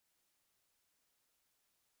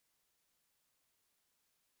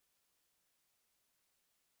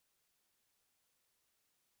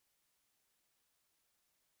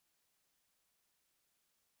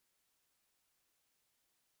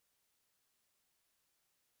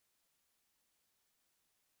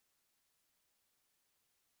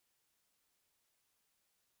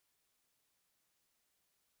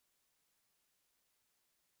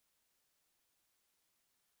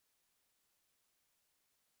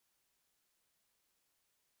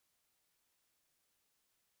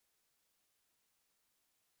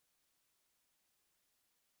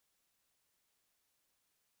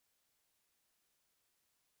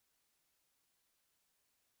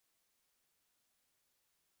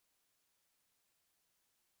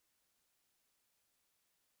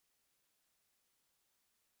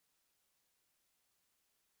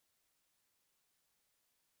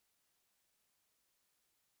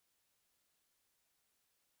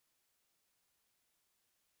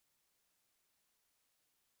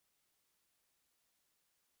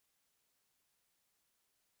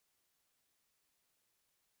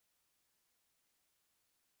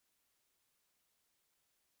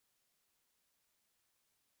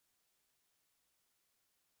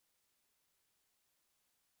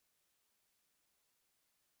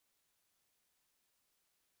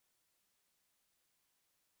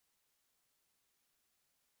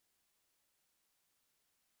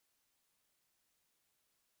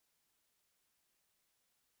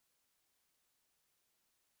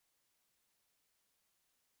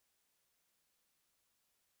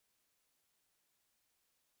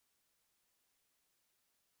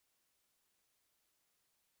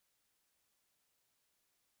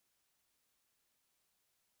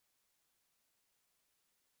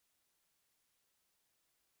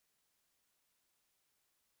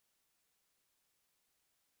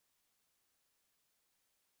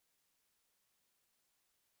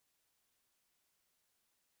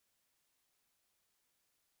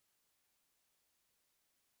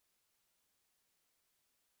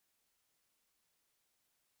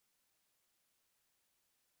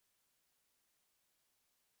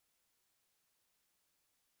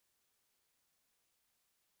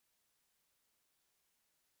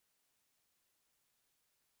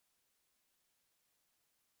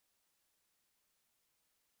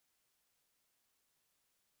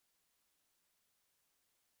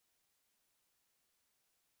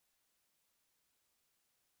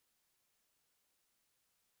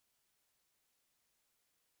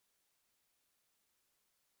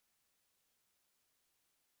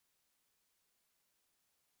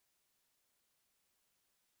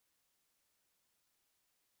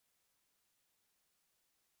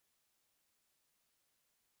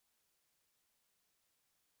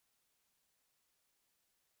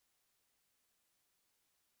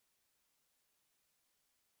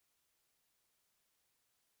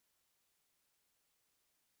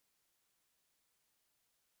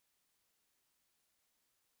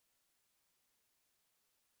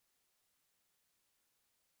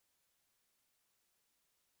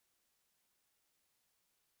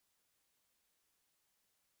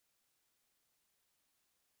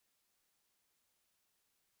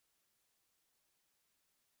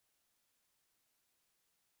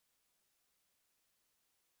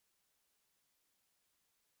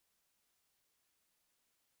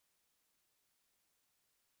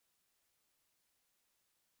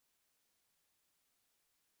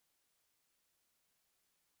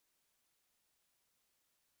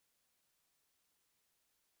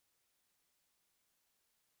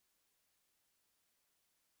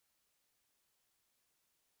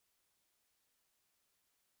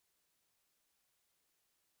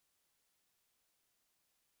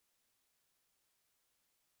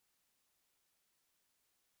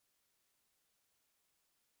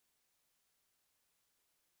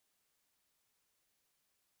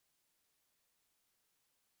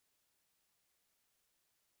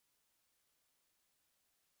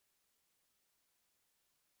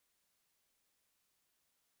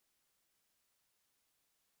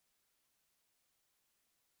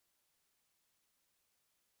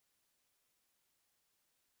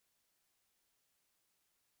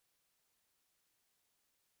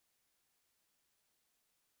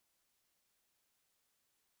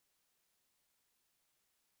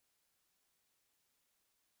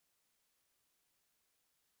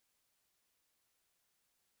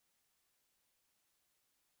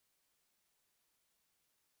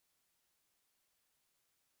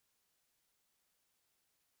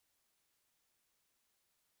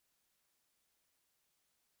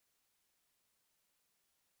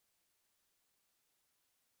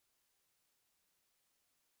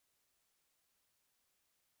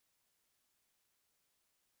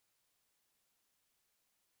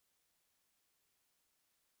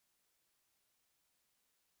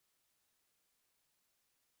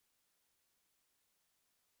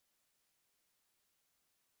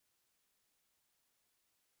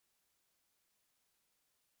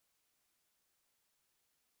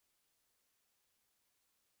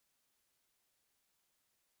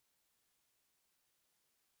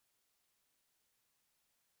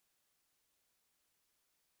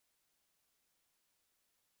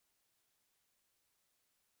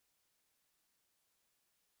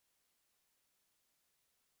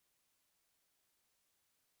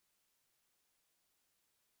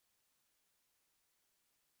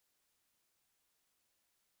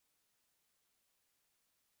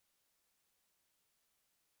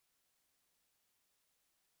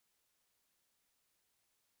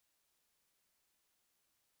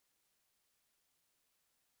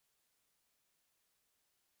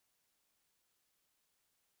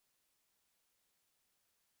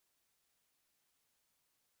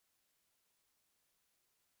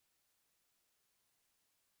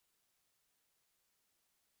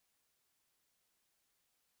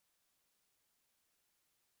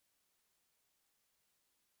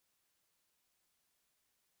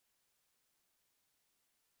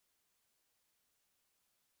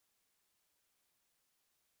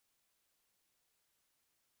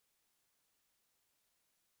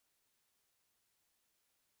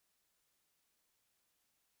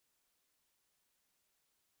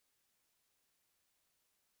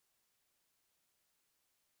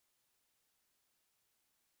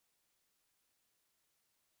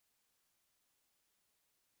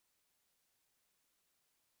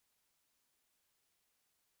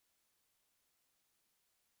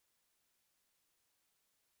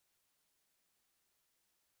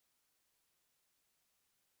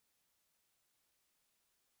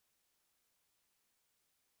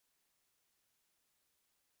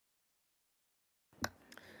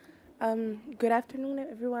Good afternoon,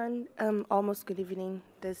 everyone. Almost good evening.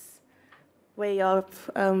 This way of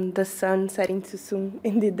the sun setting too soon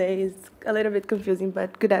in the day is a little bit confusing,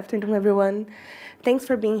 but good afternoon, everyone. Thanks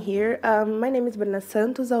for being here. My name is Bruna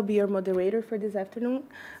Santos. I'll be your moderator for this afternoon,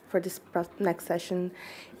 for this next session.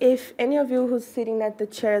 If any of you who's sitting at the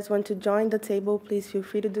chairs want to join the table, please feel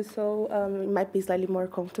free to do so. It might be slightly more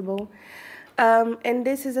comfortable. And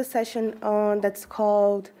this is a session that's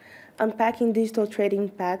called Unpacking Digital Trade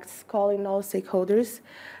Impacts, calling all stakeholders.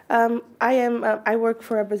 I work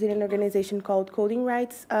for a Brazilian organization called Coding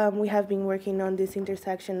Rights. We have been working on this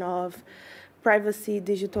intersection of privacy,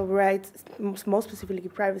 digital rights, most specifically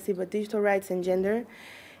privacy, but digital rights and gender.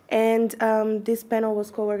 And this panel was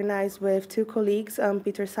co-organized with two colleagues,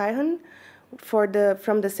 Peter Saihan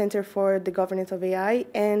from the Center for the Governance of AI,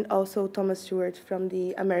 and also Thomas Stewart from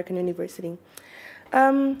the American University.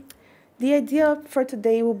 The idea for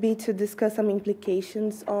today will be to discuss some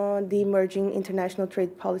implications on the emerging international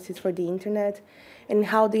trade policies for the internet and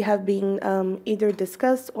how they have been either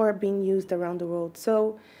discussed or being used around the world.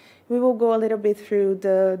 So we will go a little bit through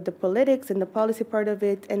the politics and the policy part of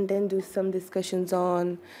it, and then do some discussions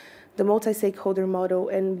on the multi-stakeholder model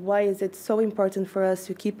and why is it so important for us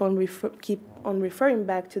to keep on referring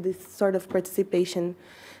back to this sort of participation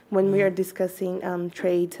when we are discussing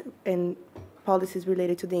trade and policies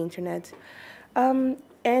related to the internet.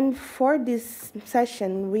 And for this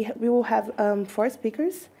session, we will have four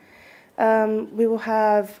speakers. We will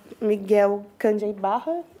have Miguel Canjay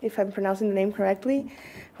Barra, if I'm pronouncing the name correctly,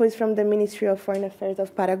 who is from the Ministry of Foreign Affairs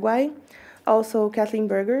of Paraguay. Also, Kathleen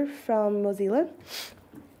Berger from Mozilla.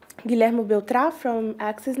 Guilherme Beltrá from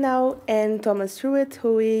Access Now, and Thomas Stewart,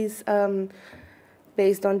 who is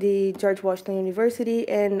based on the George Washington University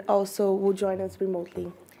and also will join us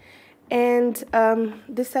remotely. And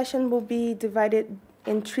this session will be divided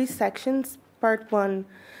in three sections. Part one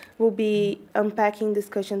will be unpacking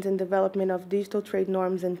discussions and development of digital trade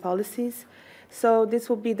norms and policies. So this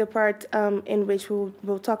will be the part in which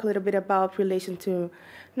we'll talk a little bit about relation to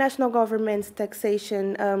national governments,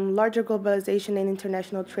 taxation, larger globalization, and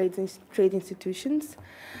international trade institutions.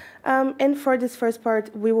 And for this first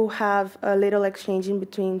part, we will have a little exchange in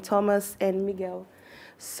between Thomas and Miguel.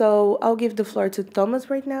 So I'll give the floor to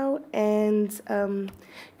Thomas right now. And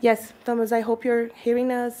yes, Thomas, I hope you're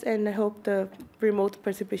hearing us, and I hope the remote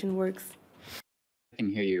participation works. I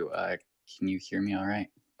can hear you. Can you hear me all right?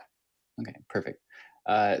 Okay, perfect.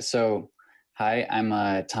 Hi,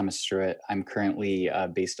 I'm Thomas Stewart. I'm currently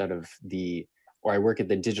based out of I work at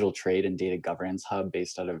the Digital Trade and Data Governance Hub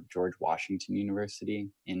based out of George Washington University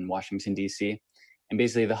in Washington, DC. And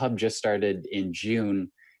basically the hub just started in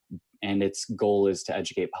June, and its goal is to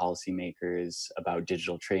educate policymakers about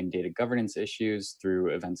digital trade and data governance issues through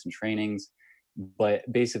events and trainings.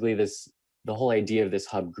 But basically the whole idea of this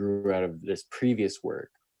hub grew out of this previous work.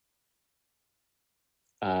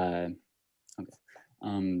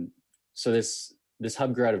 So this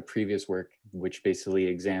hub grew out of previous work, which basically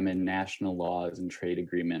examined national laws and trade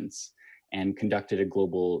agreements and conducted a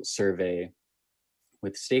global survey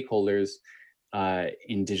with stakeholders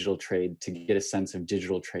in digital trade to get a sense of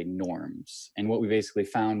digital trade norms. And what we basically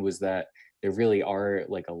found was that there really are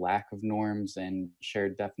like a lack of norms and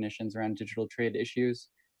shared definitions around digital trade issues.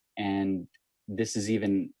 And this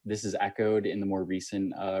is echoed in the more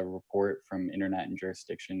recent report from Internet and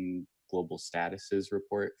Jurisdiction Global Statuses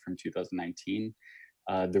report from 2019.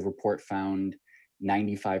 The report found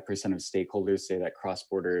 95% of stakeholders say that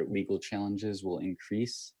cross-border legal challenges will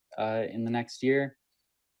increase in the next year,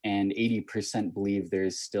 and 80% believe there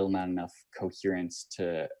is still not enough coherence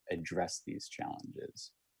to address these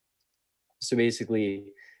challenges. So basically,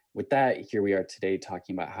 with that, here we are today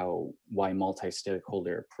talking about why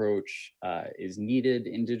multi-stakeholder approach is needed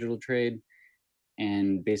in digital trade.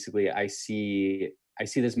 And basically, I see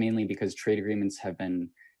this mainly because trade agreements have been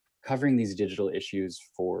covering these digital issues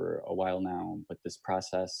for a while now, but this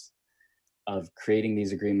process of creating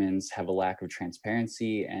these agreements have a lack of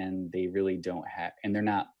transparency, and they really don't have, and they're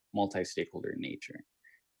not multi-stakeholder in nature.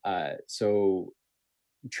 So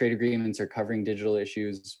trade agreements are covering digital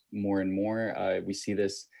issues more and more. We see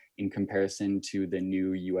this in comparison to the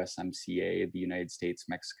new USMCA, the United States,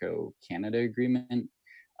 Mexico, Canada agreement,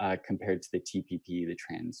 compared to the TPP, the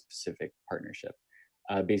Trans-Pacific Partnership.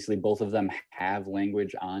 Basically, both of them have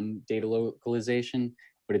language on data localization,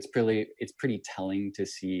 but it's pretty telling to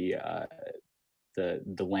see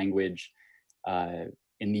the language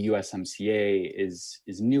in the USMCA is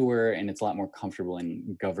newer, and it's a lot more comfortable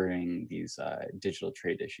in governing these digital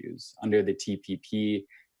trade issues. Under the TPP,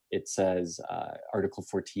 it says Article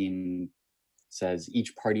 14 says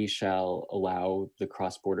each party shall allow the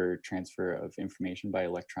cross-border transfer of information by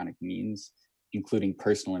electronic means, including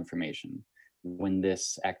personal information, when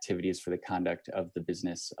this activity is for the conduct of the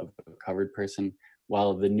business of a covered person.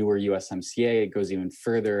 While the newer USMCA, it goes even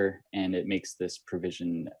further and it makes this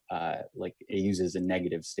provision, like it uses a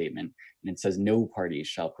negative statement, and it says no party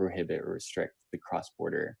shall prohibit or restrict the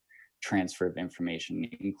cross-border transfer of information,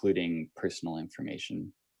 including personal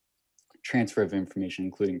information. Transfer of information,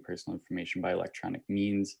 including personal information by electronic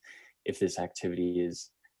means, if this activity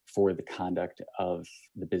is for the conduct of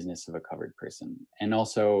the business of a covered person. And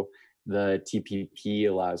also the TPP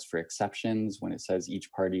allows for exceptions when it says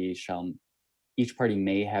each party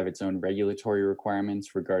may have its own regulatory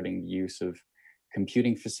requirements regarding the use of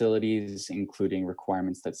computing facilities, including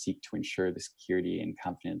requirements that seek to ensure the security and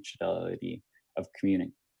confidentiality of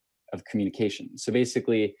communication. So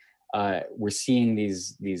basically, we're seeing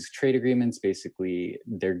these trade agreements, basically,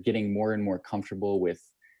 they're getting more and more comfortable with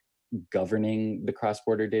governing the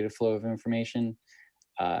cross-border data flow of information.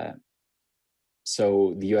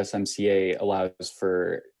 So the USMCA allows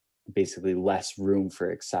for basically less room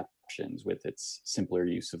for exceptions with its simpler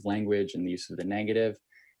use of language and the use of the negative.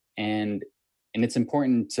 And it's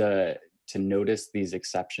important to notice these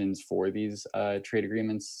exceptions for these trade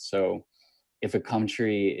agreements. So if a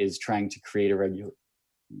country is trying to create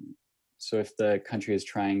if the country is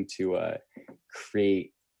trying to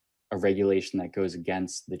create a regulation that goes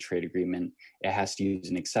against the trade agreement, it has to use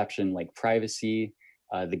an exception like privacy.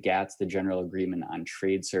 The GATS, the General Agreement on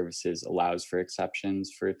Trade Services, allows for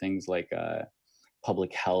exceptions for things like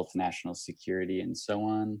public health, national security, and so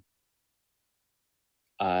on.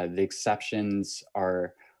 The exceptions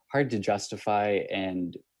are hard to justify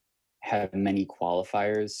and have many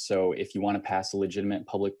qualifiers. So if you want to pass a legitimate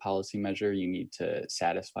public policy measure, you need to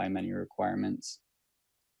satisfy many requirements.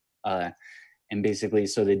 And basically,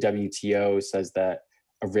 so the WTO says that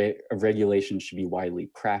a regulation should be widely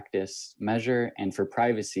practiced measure. And for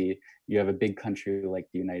privacy, you have a big country like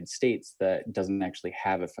the United States that doesn't actually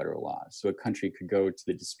have a federal law. So a country could go to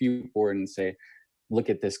the dispute board and say, look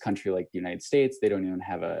at this country like the United States, they don't even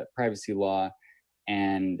have a privacy law.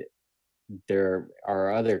 And there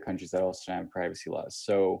are other countries that also have privacy laws.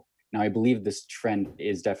 So now I believe this trend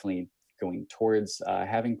is definitely going towards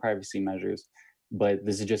having privacy measures, but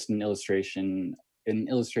this is just an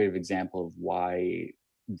illustrative example of why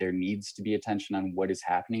there needs to be attention on what is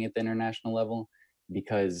happening at the international level,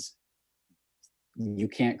 because you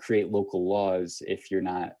can't create local laws if you're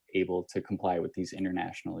not able to comply with these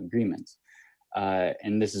international agreements.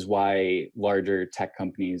 And this is why larger tech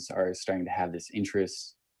companies are starting to have this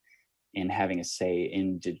interest in having a say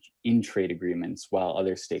in trade agreements while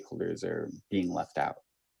other stakeholders are being left out.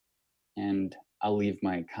 And I'll leave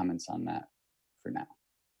my comments on that for now.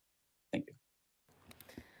 Thank you.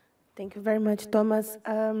 Thank you very much, Thomas.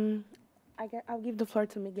 I'll give the floor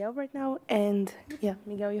to Miguel right now. And yeah,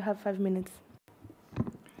 Miguel, you have 5 minutes.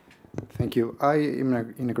 Thank you. I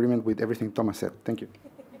am in agreement with everything Thomas said. Thank you.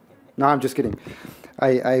 No, I'm just kidding.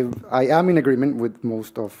 I am in agreement with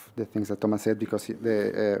most of the things that Thomas said, because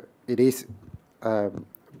it is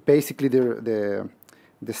basically the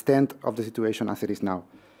stand of the situation as it is now.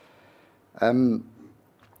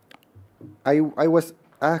 I was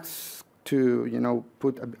asked to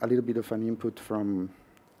put a little bit of an input from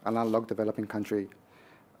an unlocked developing country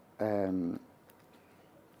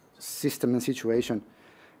system and situation,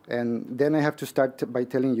 and then I have to start by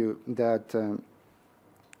telling you that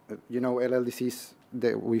LLDCs,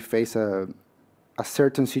 that we face a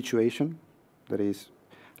certain situation that is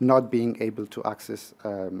not being able to access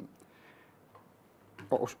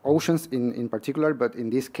oceans in particular, but in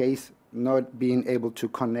this case, not being able to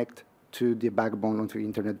connect to the backbone onto the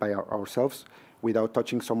internet by ourselves without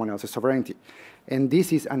touching someone else's sovereignty. And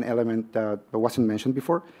this is an element that wasn't mentioned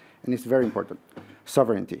before, and it's very important.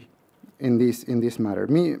 Sovereignty in this matter.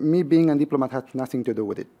 Me being a diplomat has nothing to do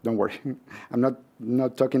with it. Don't worry. I'm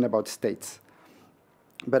not talking about states.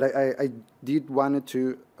 But I did wanted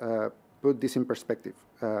to put this in perspective.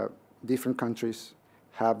 Different countries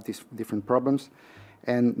have these different problems,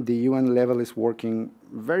 and the UN level is working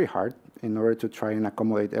very hard in order to try and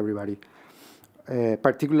accommodate everybody,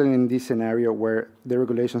 particularly in this scenario where the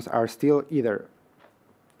regulations are still either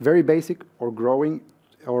very basic or growing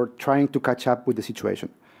or trying to catch up with the situation.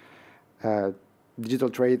 Digital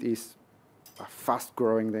trade is a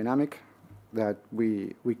fast-growing dynamic that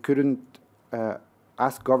we couldn't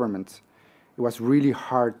ask governments. It was really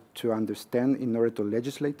hard to understand in order to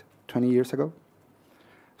legislate 20 years ago.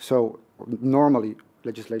 So normally,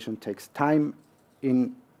 legislation takes time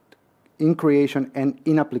in creation and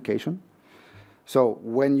in application. So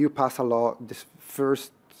when you pass a law, this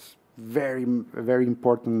first very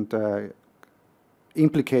important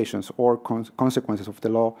implications or consequences of the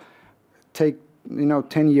law take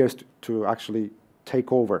 10 years to actually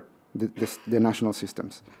take over the national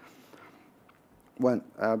systems. Well,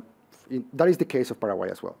 that is the case of Paraguay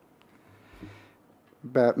as well.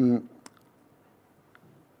 But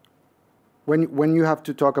when you have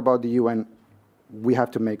to talk about the UN, we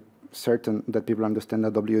have to make certain that people understand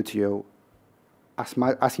that WTO,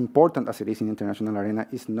 as important as it is in the international arena,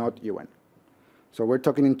 is not UN. So we're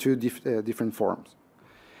talking in two different forms.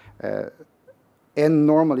 And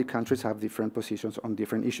normally countries have different positions on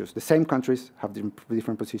different issues. The same countries have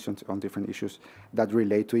different positions on different issues that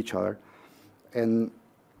relate to each other. And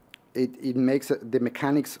it makes the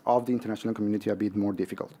mechanics of the international community a bit more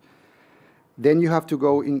difficult. Then you have to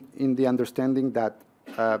go in the understanding that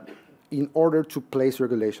in order to place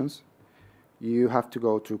regulations, you have to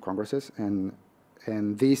go to congresses, and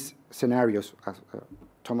these scenarios, as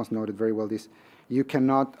Thomas noted very well, you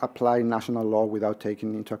cannot apply national law without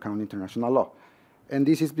taking into account international law. And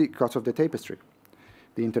this is because of the tapestry.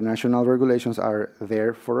 The international regulations are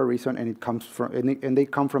there for a reason, and they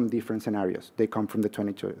come from different scenarios. They come from the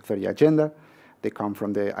 2030 agenda. They come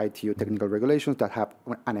from the ITU technical regulations that have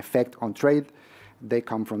an effect on trade. They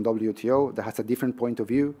come from WTO that has a different point of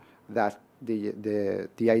view that the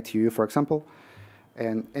ITU, for example.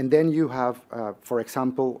 And then you have, for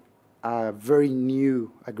example, a very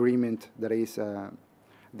new agreement that is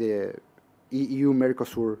the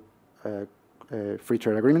EU-Mercosur free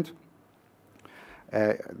trade agreement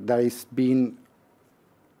that is being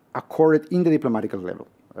accorded in the diplomatic level.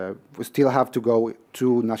 We still have to go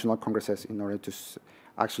to national congresses in order to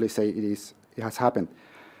actually say it has happened.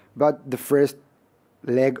 But the first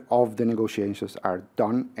leg of the negotiations are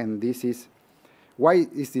done, and why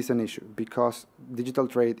is this an issue? Because digital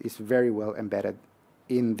trade is very well embedded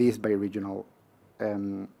in this bi-regional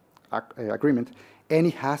agreement, and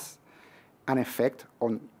it has an effect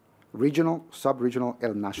on regional, sub-regional,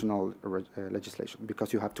 and national legislation,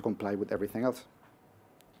 because you have to comply with everything else.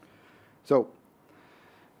 So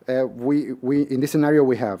we in this scenario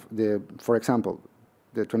we have for example,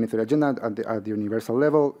 the 2030 agenda at the universal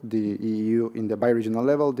level, the EU in the bi-regional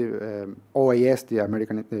level, the OAS, the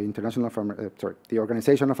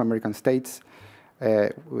Organization of American States,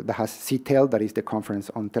 that has CTEL, that is the Conference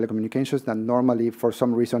on Telecommunications, that normally for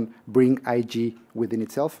some reason bring IG within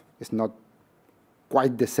itself. It's not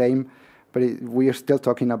quite the same, but we are still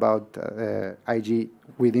talking about IG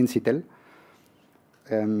within CTEL.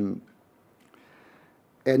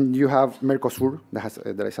 And you have Mercosur,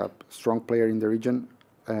 that is a strong player in the region,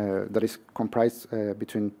 that is comprised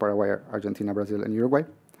between Paraguay, Argentina, Brazil, and Uruguay.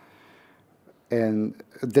 And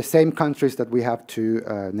the same countries that we have to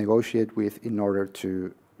negotiate with in order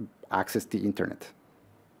to access the internet.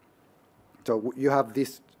 So you have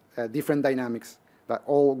these different dynamics that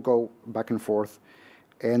all go back and forth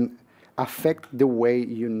and affect the way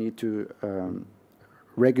you need to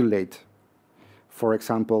regulate, for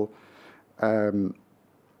example,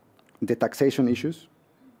 the taxation issues,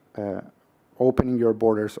 opening your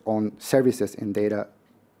borders on services and data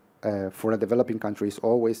for a developing country is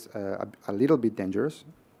always a little bit dangerous,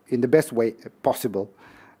 in the best way possible.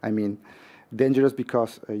 I mean, dangerous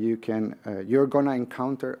because you're gonna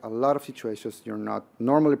encounter a lot of situations you're not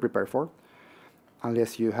normally prepared for,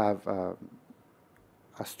 unless you have a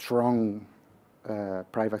strong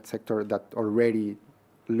private sector that already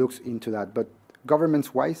looks into that. But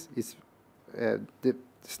governments-wise, it's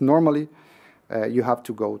normally you have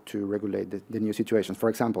to go to regulate the new situations. For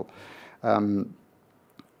example,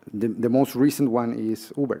 the most recent one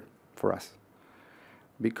is Uber for us,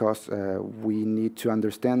 because we need to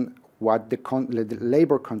understand what the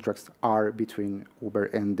labor contracts are between Uber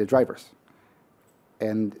and the drivers.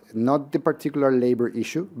 And not the particular labor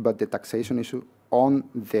issue, but the taxation issue on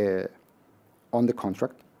the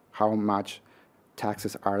contract. How much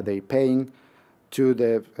taxes are they paying to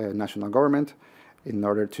the national government in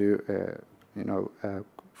order to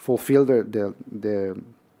fulfill the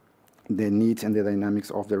needs and the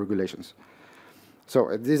dynamics of the regulations.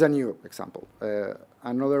 So this is a new example.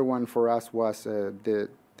 Another one for us was the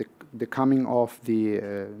coming of the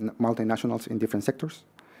multinationals in different sectors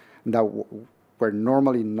that were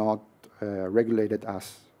normally not regulated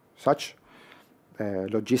as such.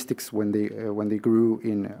 Logistics, when they grew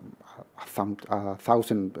in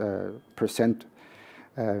 1,000%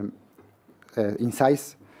 in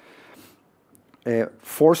size,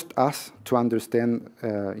 forced us to understand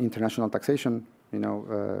international taxation.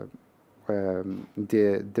 The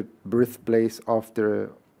birthplace of the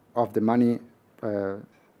money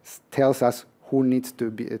tells us who needs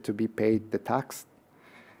to be paid the tax.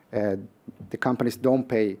 The companies don't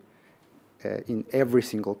pay in every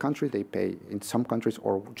single country. They pay in some countries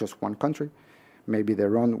or just one country, maybe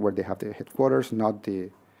their own where they have their headquarters, not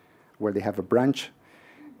where they have a branch.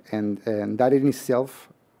 And that in itself,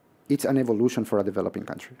 it's an evolution for a developing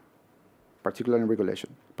country, particularly in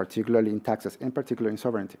regulation, particularly in taxes, and particularly in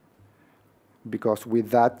sovereignty. Because with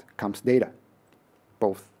that comes data,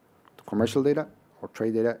 both commercial data or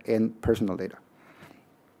trade data and personal data.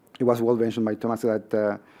 It was well mentioned by Thomas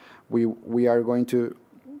that we are going to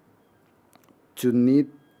need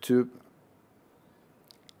to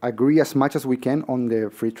agree as much as we can on the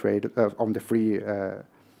free trade, on the free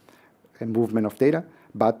movement of data,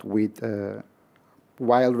 but with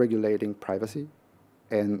while regulating privacy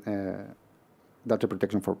and data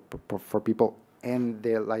protection for people and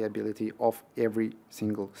the liability of every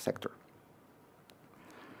single sector.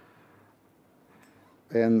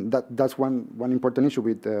 And that's one important issue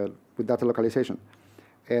with data localization.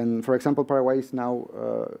 And for example, Paraguay is now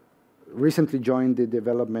recently joined the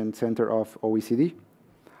Development Center of OECD,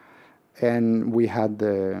 and we had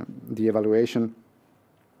the evaluation,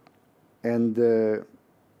 and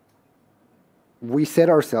we set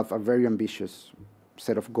ourselves a very ambitious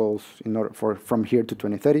set of goals in order from here to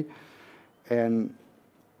 2030, and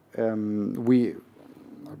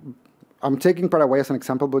I'm taking Paraguay as an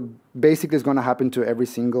example, but basically it's going to happen to every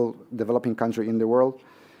single developing country in the world,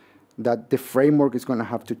 that the framework is going to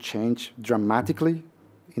have to change dramatically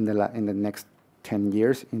in the next 10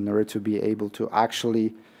 years in order to be able to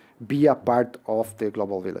actually be a part of the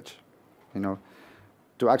global village,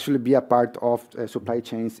 to actually be a part of supply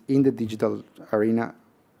chains in the digital arena.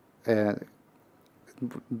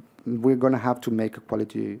 We're going to have to make a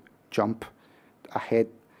quality jump ahead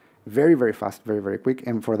very, very fast, very, very quick.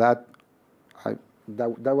 And for that,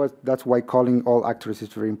 that's why calling all actors is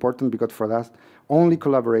very important, because for that, only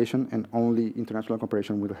collaboration and only international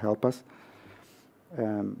cooperation will help us.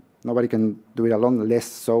 Nobody can do it alone, less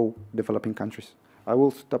so developing countries. I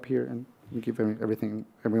will stop here and give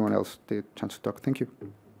everyone else the chance to talk. Thank you.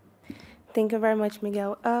 Thank you very much,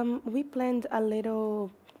 Miguel. We planned a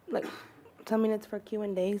little, some minutes for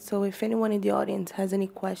Q&A, so if anyone in the audience has any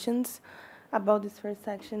questions about this first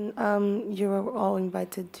section, you're all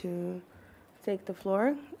invited to take the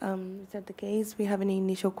floor. Is that the case? We have any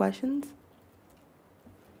initial questions?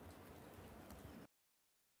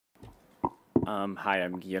 Hi,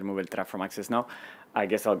 I'm Guillermo Beltrán from Access Now. I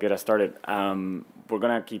guess I'll get us started. We're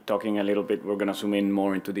going to keep talking a little bit. We're going to zoom in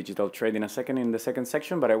more into digital trade in a second, in the second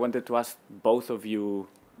section, but I wanted to ask both of you,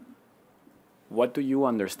 what do you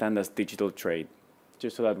understand as digital trade?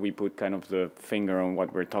 Just so that we put kind of the finger on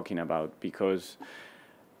what we're talking about, because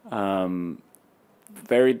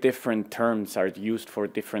very different terms are used for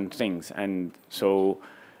different things. And so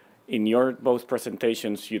in your both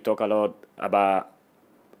presentations, you talk a lot about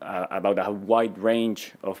a wide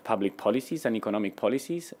range of public policies and economic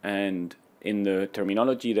policies. And in the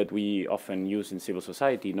terminology that we often use in civil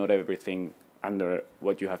society, not everything under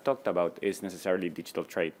what you have talked about is necessarily digital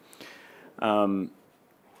trade.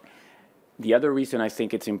 The other reason I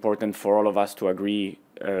think it's important for all of us to agree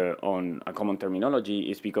on a common terminology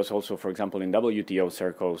is because also, for example, in WTO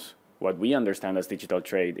circles, what we understand as digital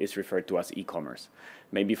trade is referred to as e-commerce.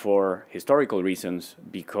 Maybe for historical reasons,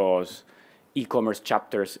 because e-commerce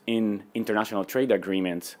chapters in international trade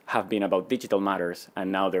agreements have been about digital matters,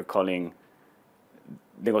 and now they're calling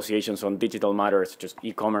negotiations on digital matters just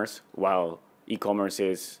e-commerce, while e-commerce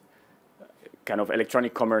is kind of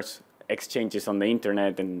electronic commerce, exchanges on the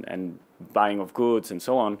internet and buying of goods and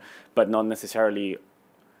so on, but not necessarily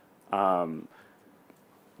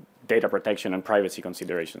data protection and privacy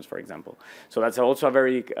considerations, for example. So that's also a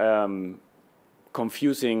very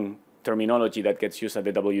confusing terminology that gets used at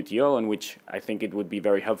the WTO, and which I think it would be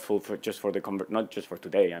very helpful for not just for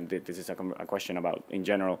today, and this is a question about in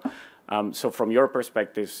general. So from your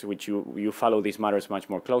perspectives, which you follow these matters much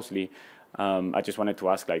more closely, I just wanted to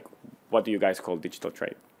ask, what do you guys call digital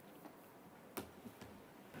trade?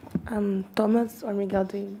 Thomas or Miguel,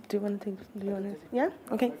 do you want to take? Do you want to? Yeah.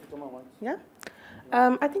 Okay. Yeah.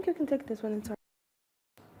 I think you can take this one. Sorry.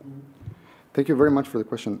 Thank you very much for the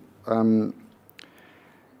question.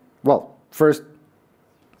 Well, first,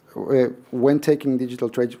 when taking digital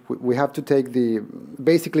trade, we have to take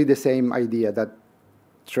basically the same idea that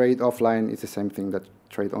trade offline is the same thing that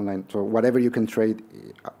trade online. So whatever you can trade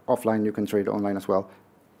offline, you can trade online as well.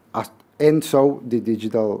 And so the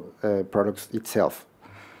digital products itself.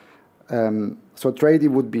 So trade, it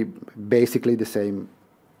would be basically the same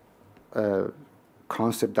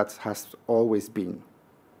concept that has always been,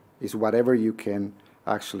 is whatever you can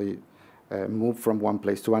actually move from one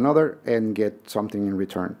place to another and get something in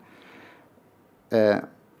return.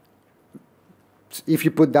 if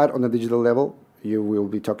you put that on a digital level, you will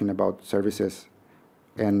be talking about services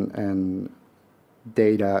and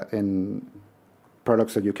data and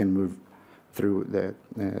products that you can move through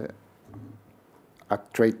a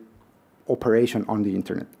trade operation on the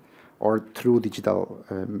internet or through digital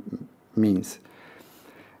means.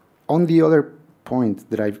 On the other point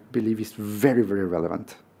that I believe is very, very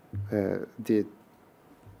relevant, the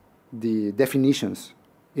definitions,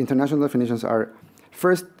 international definitions are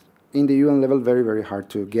first in the UN level very, very hard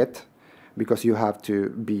to get because you have to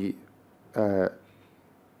be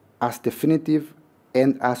as definitive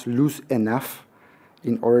and as loose enough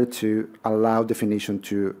in order to allow definition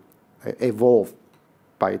to evolve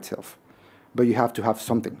by itself. But you have to have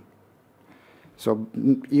something. So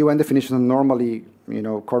UN definitions are normally,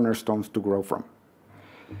 cornerstones to grow from.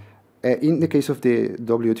 In the case of the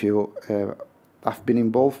WTO, I've been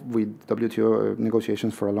involved with WTO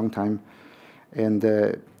negotiations for a long time, and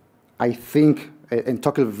I think, and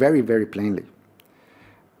talking very, very plainly,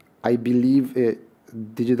 I believe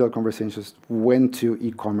digital conversations went to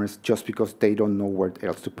e-commerce just because they don't know where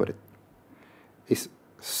else to put it. It's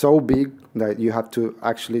so big that you have to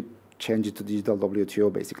actually change it to digital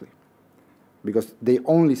WTO, basically, because they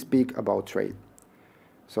only speak about trade.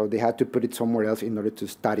 So they had to put it somewhere else in order to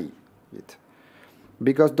study it.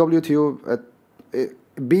 Because WTO,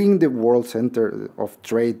 being the world center of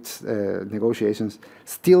trade negotiations,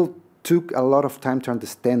 still took a lot of time to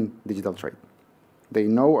understand digital trade. They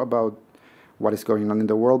know about what is going on in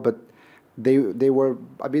the world, but they were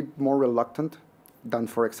a bit more reluctant than,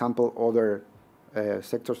 for example, other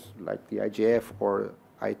sectors like the IGF or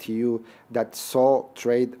ITU that saw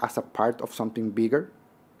trade as a part of something bigger.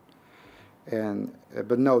 And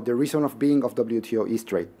but no, the reason of being of WTO is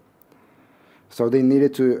trade. So they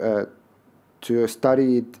needed to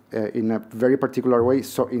study it in a very particular way,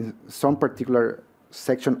 so in some particular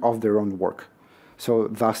section of their own work. So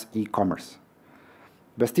thus e-commerce.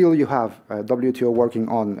 But still you have WTO working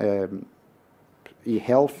on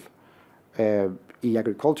e-health,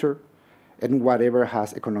 e-agriculture, and whatever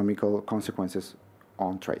has economical consequences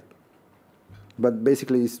on trade. But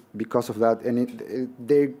basically it's because of that, and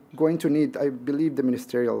they're going to need, I believe the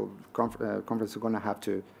ministerial conference is going to have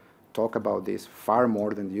to talk about this far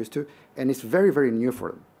more than they used to, and it's very, very new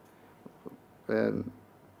for them.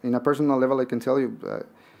 In a personal level, I can tell you,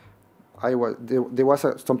 there was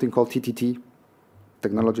something called TTT,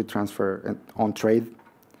 Technology Transfer on Trade,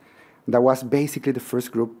 that was basically the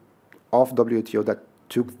first group of WTO that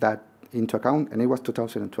took that into account, and it was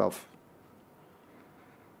 2012.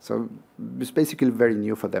 So it's basically very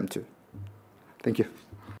new for them too. Thank you.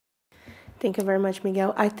 Thank you very much,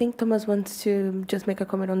 Miguel. I think Thomas wants to just make a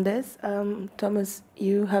comment on this. Thomas,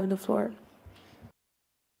 you have the floor.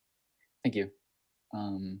 Thank you.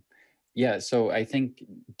 Yeah, so I think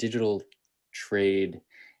digital trade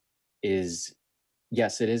is,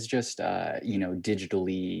 yes, it is just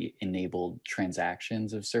digitally enabled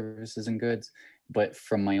transactions of services and goods. But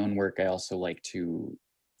from my own work, I also like to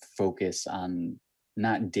focus on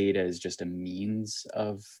not data as just a means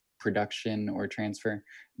of production or transfer,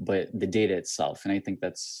 but the data itself. And I think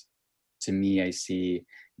that's, to me, I see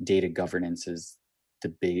data governance as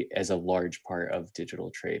a large part of digital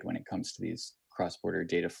trade when it comes to these cross-border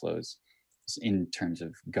data flows in terms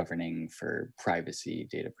of governing for privacy,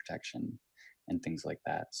 data protection, and things like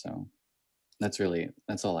that. So that's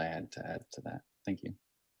all I had to add to that. Thank you.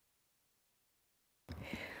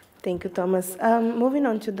 Thank you, Thomas. Moving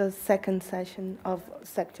on to the second section of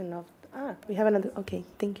we have another. Okay,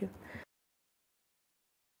 thank you.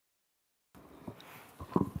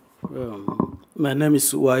 My name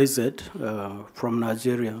is YZ from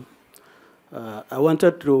Nigeria. I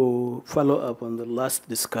wanted to follow up on the last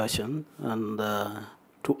discussion and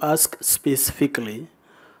to ask specifically,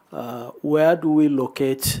 where do we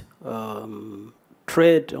locate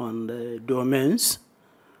trade on the domains,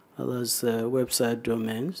 those website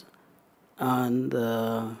domains, and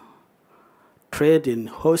trade in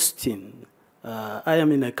hosting? I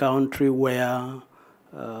am in a country where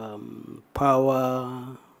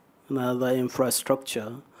power and other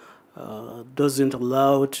infrastructure doesn't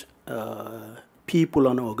allow people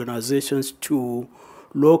and organizations to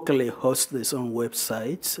locally host their own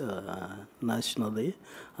websites nationally,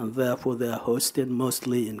 and therefore they are hosted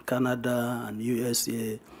mostly in Canada and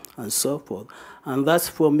USA and so forth. And that,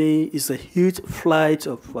 for me, is a huge flight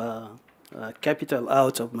of capital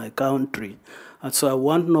out of my country. And so I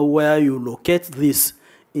want to know where you locate this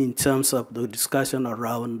in terms of the discussion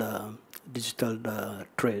around digital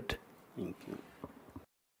trade. Thank you.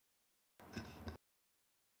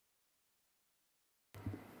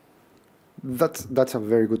 That's a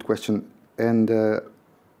very good question, and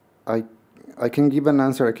I can give an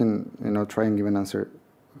answer. I can try and give an answer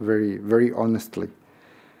very, very honestly.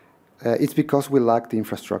 It's because we lack the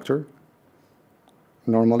infrastructure.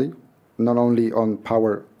 Normally, not only on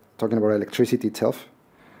power, talking about electricity itself,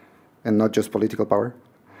 and not just political power.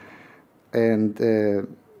 And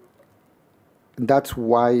that's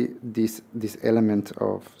why this element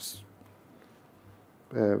of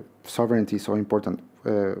sovereignty is so important.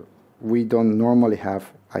 We don't normally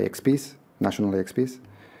have IXPs, national IXPs.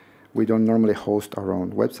 We don't normally host our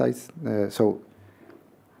own websites. So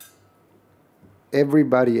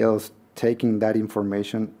everybody else taking that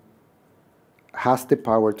information has the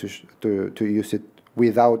power to use it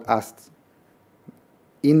without us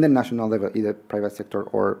in the national level, either private sector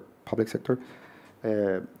or public sector,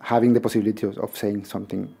 having the possibility of saying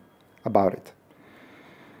something about it.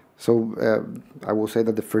 So I will say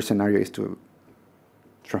that the first scenario is to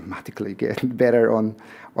dramatically get better on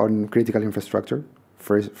critical infrastructure.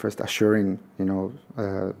 First assuring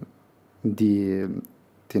the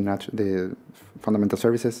fundamental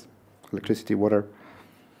services, electricity, water,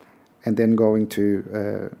 and then going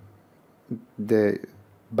to the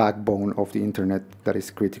backbone of the internet that is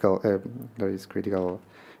critical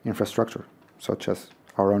infrastructure, such as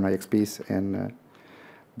our own IXPs and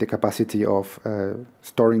the capacity of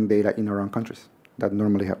storing data in our own countries that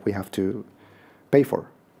normally we have to pay for,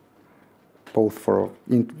 both for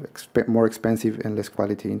more expensive and less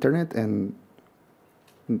quality internet and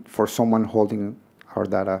for someone holding our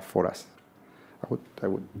data for us. I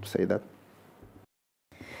would say that.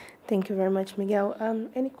 Thank you very much, Miguel.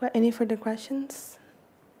 Any further questions?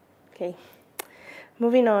 Okay.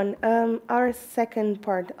 Moving on, our second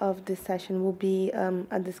part of this session will be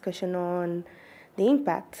a discussion on the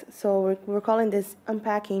impact. So we're calling this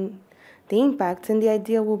Unpacking the Impacts, and the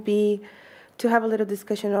idea will be to have a little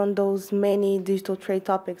discussion on those many digital trade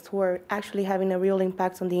topics who are actually having a real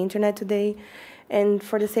impact on the internet today. And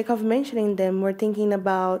for the sake of mentioning them, we're thinking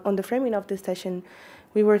about, on the framing of this session,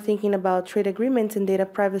 we were thinking about trade agreements and data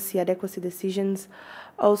privacy adequacy decisions.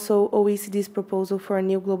 Also, OECD's proposal for a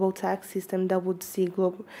new global tax system that would see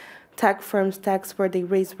global tech firms tax where they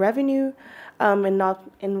raise revenue and not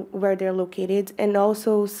in where they're located, and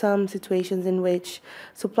also some situations in which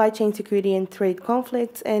supply chain security and trade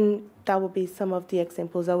conflicts, and that would be some of the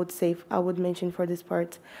examples I would mention for this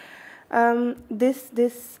part. The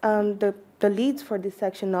leads for this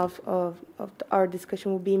section of our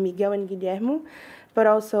discussion will be Miguel and Guillermo, but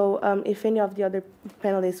also if any of the other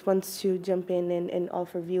panelists wants to jump in and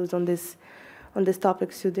offer views on this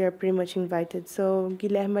topic, so they're pretty much invited. So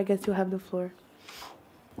Guillermo, I guess you have the floor.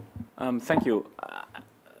 Thank you.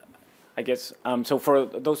 I guess, so for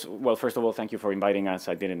those, well, first of all, thank you for inviting us.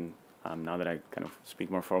 I didn't, now that I kind of speak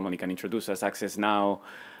more formally, can introduce us. Access Now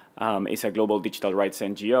is a global digital rights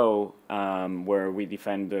NGO where we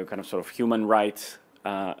defend the kind of sort of human rights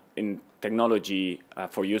in technology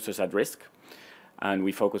for users at risk. And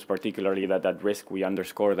we focus particularly that at risk, we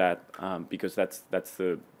underscore that because that's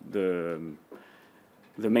the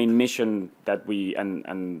main mission that we,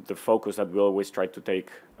 and the focus that we always try to take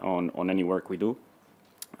on any work we do.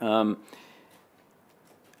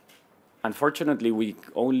 Unfortunately, we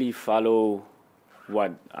only follow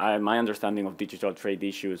what my understanding of digital trade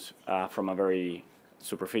issues from a very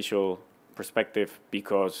superficial perspective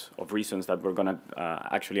because of reasons that we're going to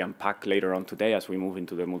actually unpack later on today as we move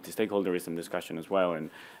into the multi-stakeholderism discussion as well and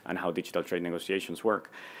how digital trade negotiations work.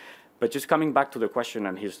 But just coming back to the question,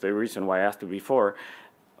 and here's the reason why I asked it before,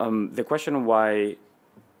 the question why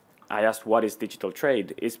I asked what is digital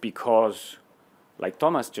trade is because, like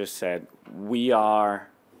Thomas just said, we are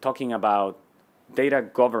talking about data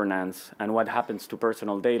governance and what happens to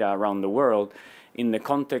personal data around the world in the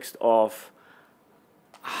context of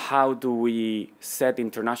how do we set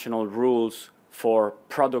international rules for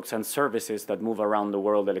products and services that move around the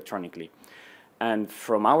world electronically. And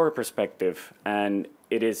from our perspective, and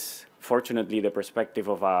it is fortunately the perspective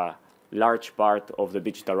of a large part of the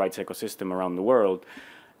digital rights ecosystem around the world,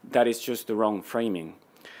 that is just the wrong framing.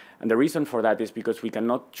 And the reason for that is because we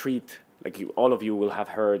cannot treat, like all of you will have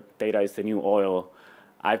heard, data is the new oil.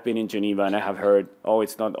 I've been in Geneva and I have heard, oh,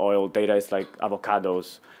 it's not oil, data is like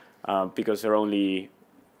avocados because they're only,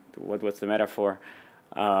 what's the metaphor?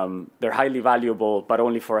 They're highly valuable, but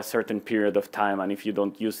only for a certain period of time. And if you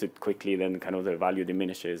don't use it quickly, then kind of the value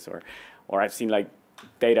diminishes. Or I've seen like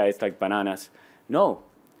data is like bananas. No,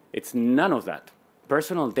 it's none of that.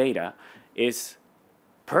 Personal data is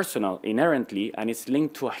personal inherently, and it's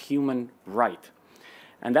linked to a human right.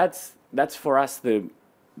 And that's for us the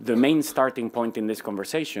main starting point in this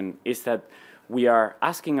conversation is that we are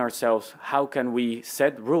asking ourselves, how can we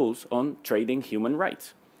set rules on trading human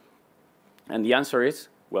rights? And the answer is,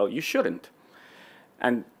 well, you shouldn't.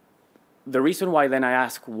 And the reason why then I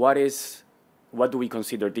ask what do we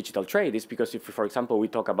consider digital trade is because if, for example, we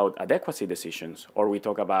talk about adequacy decisions or we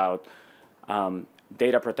talk about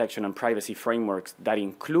data protection and privacy frameworks that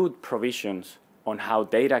include provisions on how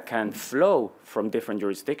data can flow from different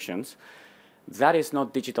jurisdictions, that is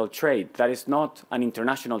not digital trade. That is not an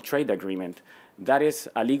international trade agreement. That is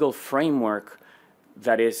a legal framework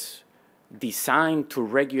that is designed to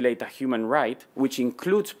regulate a human right, which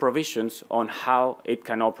includes provisions on how it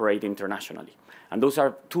can operate internationally. And those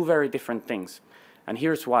are two very different things. And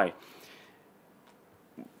here's why.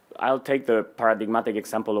 I'll take the paradigmatic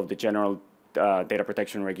example of the general data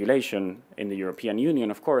protection regulation in the European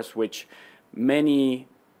Union, of course, which a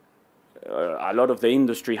lot of the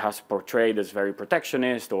industry has portrayed as very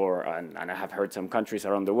protectionist, and I have heard some countries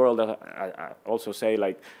around the world also say,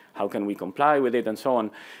 like, how can we comply with it and so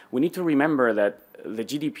on. We need to remember that the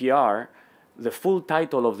GDPR, the full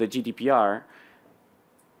title of the GDPR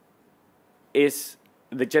is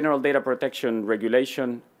the General Data Protection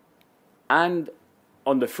Regulation and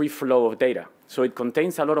on the free flow of data. So it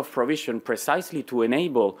contains a lot of provision precisely to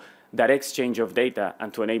enable that exchange of data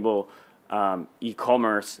and to enable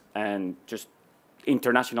e-commerce and just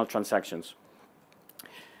international transactions.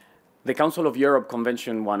 The Council of Europe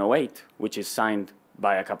Convention 108, which is signed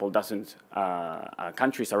by a couple dozen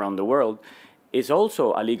countries around the world, is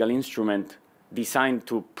also a legal instrument designed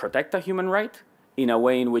to protect a human right in a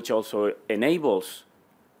way in which also enables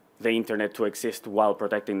the internet to exist while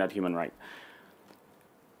protecting that human right.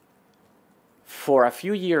 For a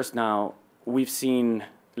few years now, we've seen,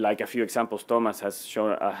 like a few examples, Thomas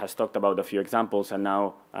has talked about a few examples, and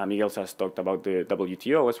now Miguel has talked about the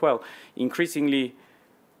WTO as well. Increasingly,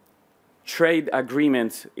 trade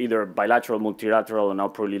agreements, either bilateral, multilateral, or now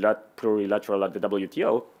plurilateral at the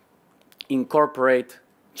WTO, incorporate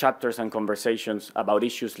chapters and conversations about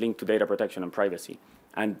issues linked to data protection and privacy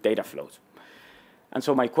and data flows. And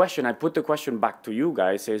so my question, I put the question back to you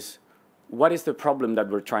guys, is what is the problem that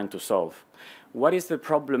we're trying to solve? What is the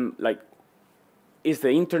problem, like, is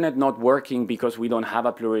the internet not working because we don't have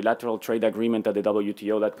a plurilateral trade agreement at the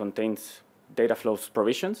WTO that contains data flows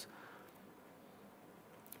provisions?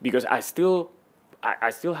 Because I still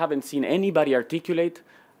haven't seen anybody articulate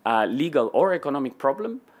a legal or economic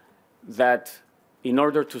problem that in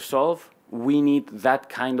order to solve, we need that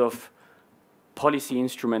kind of policy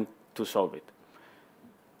instrument to solve it.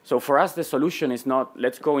 So for us, the solution is not,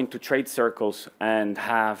 let's go into trade circles and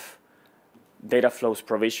have data flows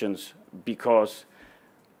provisions, because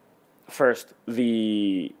first,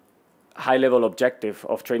 the high-level objective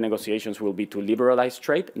of trade negotiations will be to liberalize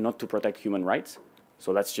trade, not to protect human rights.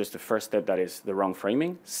 So that's just the first step that is the wrong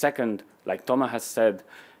framing. Second, like Thomas has said,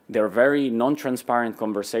 they're very non-transparent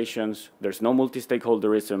conversations. There's no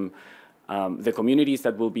multi-stakeholderism. The communities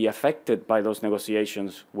that will be affected by those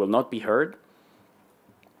negotiations will not be heard.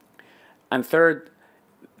 And third,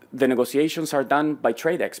 the negotiations are done by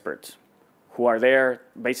trade experts who are there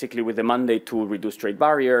basically with the mandate to reduce trade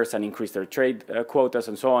barriers and increase their trade quotas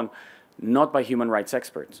and so on, not by human rights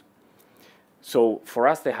experts. So for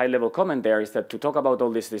us, the high-level comment there is that to talk about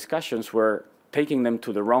all these discussions, we're taking them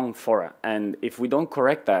to the wrong fora. And if we don't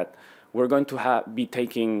correct that, we're going to be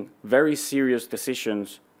taking very serious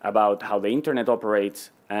decisions about how the internet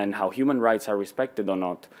operates and how human rights are respected or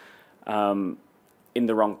not in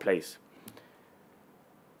the wrong place.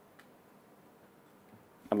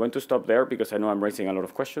 I'm going to stop there because I know I'm raising a lot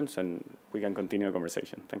of questions, and we can continue the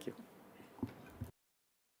conversation. Thank you.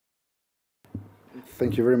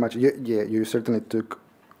 Thank you very much. Yeah, you certainly took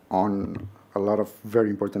on a lot of very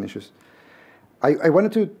important issues. I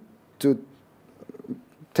wanted to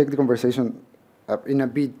take the conversation in a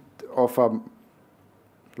bit of a,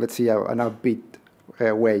 let's see, an upbeat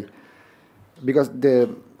way, because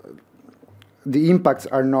the impacts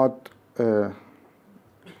are not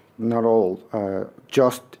all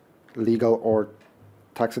just legal or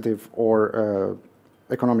taxative or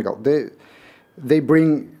economical. They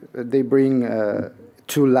bring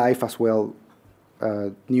to life as well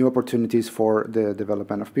new opportunities for the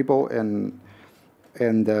development of people and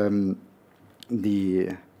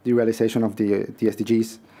the realization of the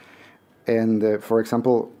SDGs. And for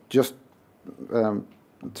example, just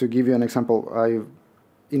to give you an example,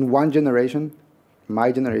 in one generation,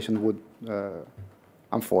 my generation would.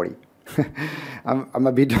 I'm 40. I'm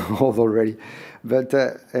a bit old already, but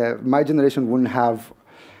my generation wouldn't have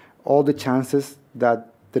all the chances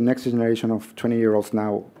that the next generation of 20-year-olds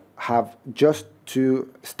now have just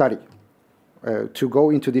to study, to go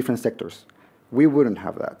into different sectors. We wouldn't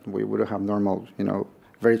have that. We would have normal,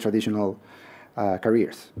 very traditional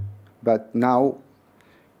careers. But now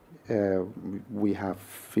we have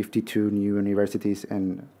 52 new universities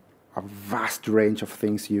and a vast range of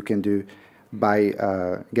things you can do by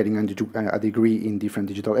getting a degree in different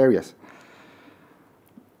digital areas.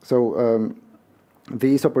 So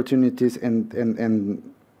these opportunities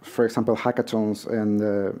and for example, hackathons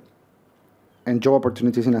and job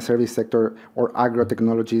opportunities in a service sector or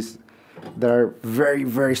agro-technologies that are very,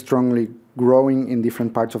 very strongly growing in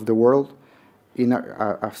different parts of the world. In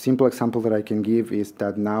a simple example that I can give is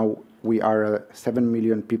that now we are a 7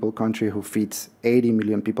 million people country who feeds 80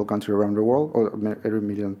 million people country around the world, or 80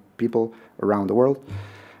 million people around the world.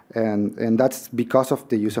 And that's because of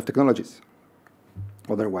the use of technologies.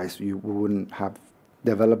 Otherwise, you wouldn't have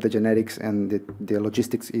developed the genetics and the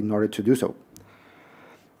logistics in order to do so.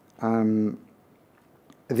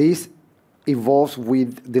 This evolves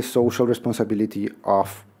with the social responsibility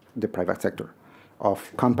of the private sector,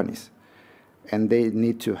 of companies. And they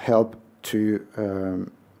need to help to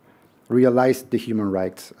realize the human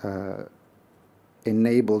rights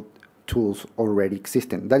enabled tools already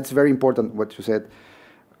existing. That's very important what you said,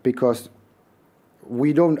 because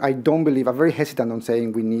I don't believe, I'm very hesitant on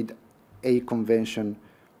saying we need a convention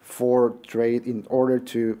for trade in order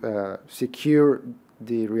to secure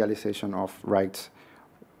the realization of rights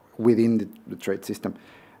within the trade system.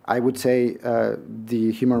 I would say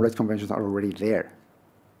the human rights conventions are already there.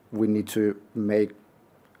 We need to make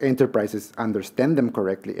enterprises understand them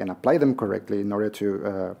correctly and apply them correctly in order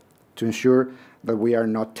to ensure that we are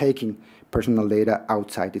not taking personal data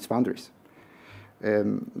outside its boundaries. At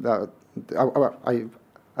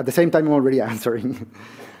the same time, I'm already answering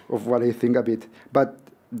of what I think a bit. But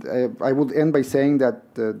I would end by saying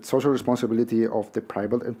that the social responsibility of the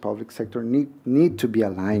private and public sector need to be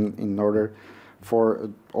aligned in order for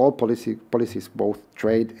all policies, both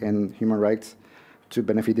trade and human rights, to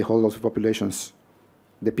benefit the whole of populations,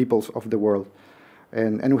 the peoples of the world.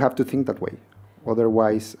 And we have to think that way.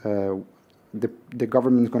 Otherwise, the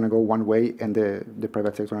government is going to go one way and the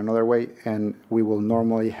private sector another way, and we will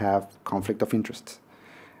normally have conflict of interests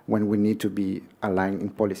when we need to be aligned in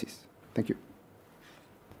policies. Thank you.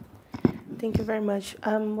 Thank you very much.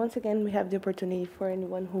 Once again, we have the opportunity for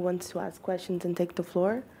anyone who wants to ask questions and take the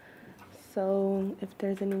floor. So if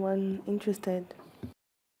there's anyone interested.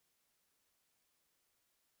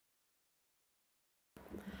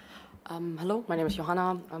 Hello, my name is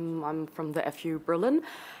Johanna. I'm from the FU Berlin.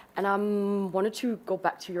 And I wanted to go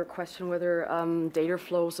back to your question whether data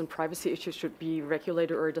flows and privacy issues should be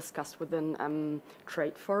regulated or discussed within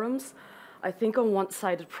trade forums. I think on one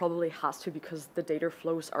side it probably has to, because the data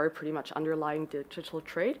flows are pretty much underlying digital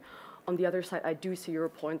trade. On the other side, I do see your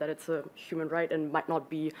point that it's a human right and might not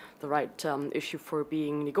be the right issue for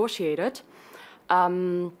being negotiated.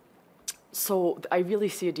 So I really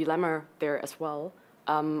see a dilemma there as well.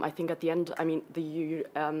 I think at the end, I mean, the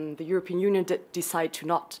European Union did decide to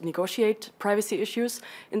not negotiate privacy issues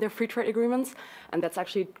in their free trade agreements. And that's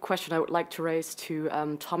actually a question I would like to raise to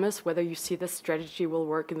Thomas, whether you see this strategy will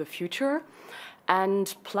work in the future.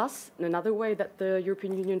 And plus, another way that the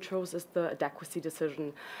European Union chose is the adequacy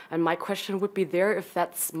decision. And my question would be there if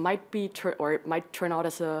that might be, or it might turn out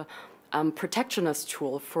as a protectionist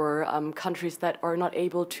tool for countries that are not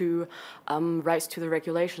able to rise to the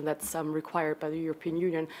regulation that's required by the European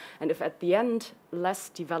Union. And if at the end, less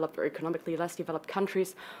developed or economically less developed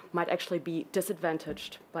countries might actually be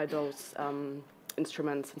disadvantaged by those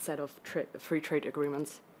instruments instead of free trade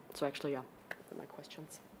agreements. So actually, yeah, those are my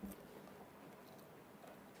questions.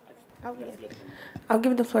 I'll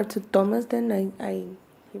give the floor to Thomas then.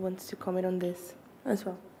 He wants to comment on this as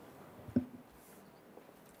well.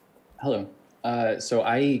 Hello. So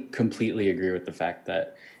I completely agree with the fact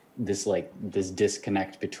that this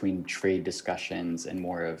disconnect between trade discussions and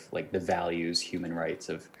more of like the values, human rights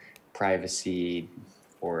of privacy,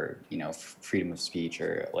 or freedom of speech,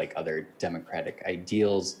 or like other democratic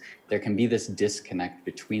ideals, there can be this disconnect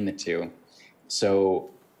between the two. So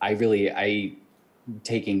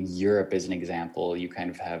taking Europe as an example, you kind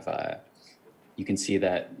of have you can see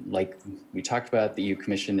that, like we talked about, the EU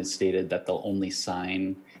Commission has stated that they'll only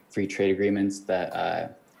sign free trade agreements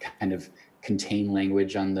that kind of contain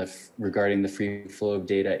language on regarding the free flow of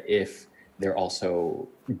data if they're also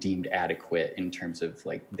deemed adequate in terms of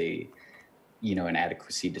like an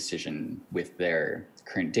adequacy decision with their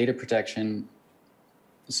current data protection.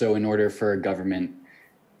 So in order for a government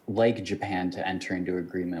like Japan to enter into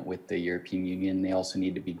agreement with the European Union, they also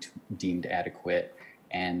need to be deemed adequate,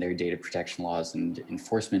 and their data protection laws and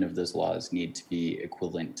enforcement of those laws need to be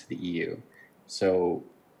equivalent to the EU. So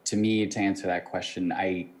to me, to answer that question,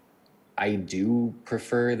 I do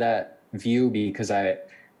prefer that view, because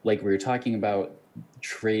like we were talking about,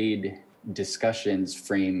 trade discussions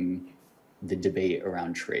frame the debate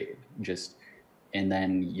around trade. And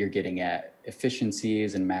then you're getting at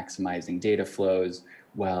efficiencies and maximizing data flows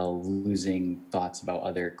while losing thoughts about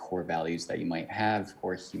other core values that you might have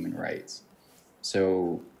or human rights.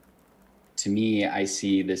 So to me, I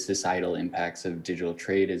see the societal impacts of digital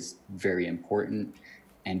trade as very important.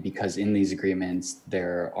 And because in these agreements,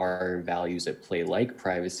 there are values at play like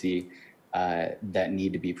privacy that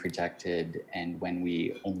need to be protected. And when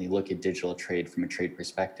we only look at digital trade from a trade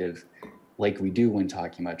perspective, like we do when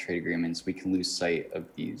talking about trade agreements, we can lose sight of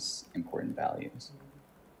these important values.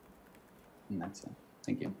 And that's it.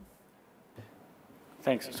 Thank you.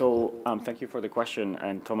 Thanks. So thank you for the question,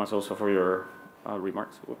 and Thomas also for your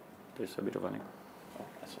remarks. Oh, there's a bit of an echo.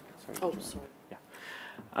 Oh, sorry. Yeah.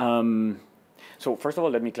 So first of all,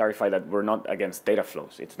 let me clarify that we're not against data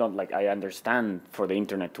flows. It's not like I understand for the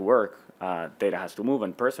internet to work, data has to move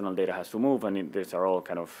and personal data has to move, and these are all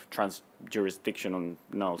kind of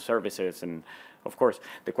trans-jurisdictional services. And of course,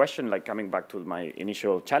 the question, like coming back to my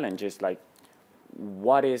initial challenge, is like,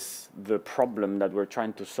 what is the problem that we're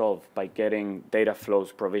trying to solve by getting data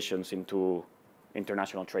flows provisions into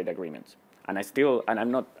international trade agreements? And I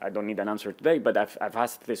don't need an answer today, but I've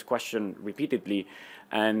asked this question repeatedly,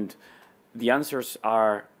 and the answers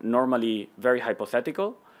are normally very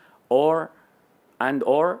hypothetical or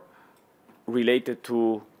related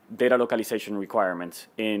to data localization requirements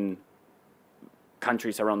in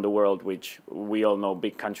countries around the world, which we all know,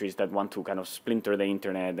 big countries that want to kind of splinter the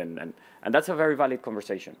internet, and that's a very valid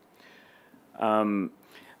conversation.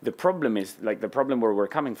 The problem is, like the problem where we're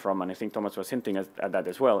coming from, and I think Thomas was hinting at that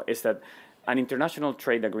as well, is that an international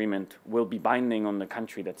trade agreement will be binding on the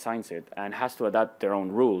country that signs it and has to adapt their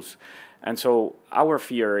own rules. And so our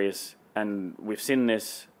fear is, and we've seen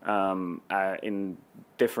this in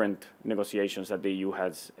different negotiations that the EU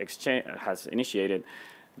has initiated,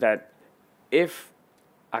 that if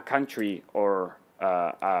a country or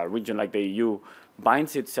a region like the EU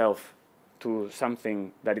binds itself to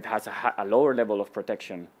something that it has a lower level of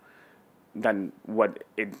protection than what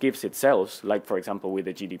it gives itself, like for example with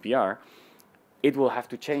the GDPR, it will have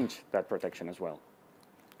to change that protection as well.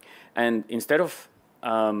 And instead of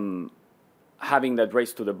having that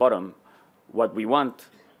race to the bottom, what we want,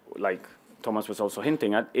 like Thomas was also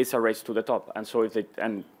hinting at, is a race to the top. And so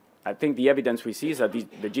and I think the evidence we see is that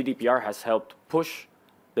the GDPR has helped push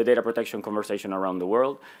the data protection conversation around the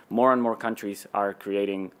world. More and more countries are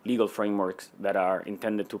creating legal frameworks that are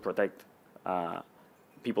intended to protect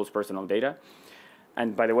people's personal data.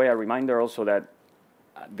 And by the way, a reminder also that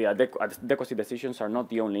the adequacy decisions are not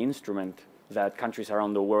the only instrument that countries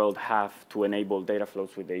around the world have to enable data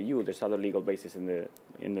flows with the EU. There's other legal bases in the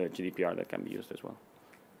GDPR that can be used as well.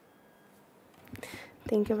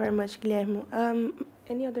 Thank you very much, Guillermo.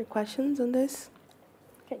 Any other questions on this?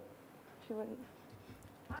 Okay.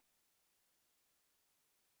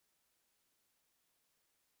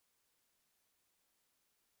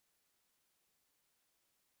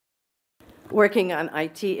 Working on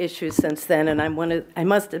IT issues since then, and I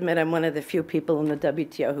must admit I'm one of the few people in the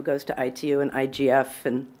WTO who goes to ITU and IGF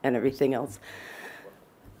and everything else.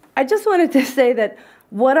 I just wanted to say that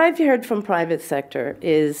what I've heard from private sector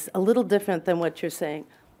is a little different than what you're saying.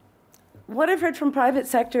 What I've heard from private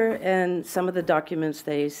sector and some of the documents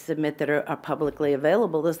they submit that are publicly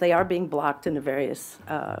available is they are being blocked in the various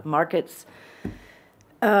markets.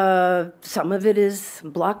 Some of it is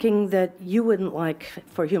blocking that you wouldn't like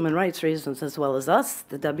for human rights reasons as well as us.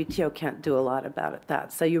 The WTO can't do a lot about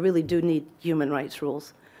that. So you really do need human rights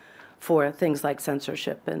rules for things like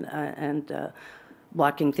censorship and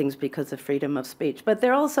blocking things because of freedom of speech. But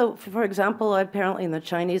there are also, for example, apparently in the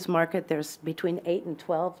Chinese market, there's between 8 and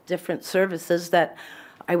 12 different services that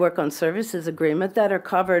I work on services agreement that are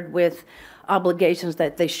covered with obligations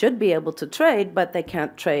that they should be able to trade, but they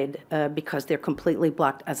can't trade because they're completely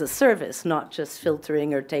blocked as a service, not just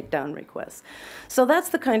filtering or takedown requests. So that's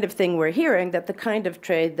the kind of thing we're hearing, that the kind of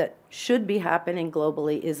trade that should be happening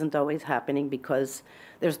globally isn't always happening because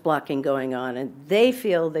there's blocking going on. And they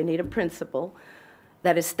feel they need a principle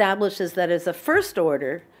that establishes that as a first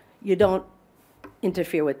order, you don't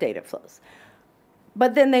interfere with data flows.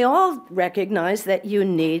 But then they all recognize that you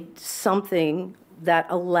need something that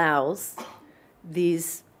allows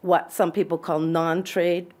these, what some people call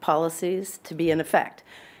non-trade policies, to be in effect.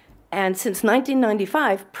 And since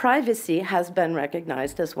 1995, privacy has been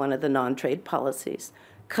recognized as one of the non-trade policies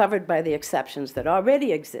covered by the exceptions that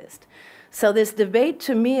already exist. So this debate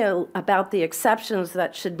to me about the exceptions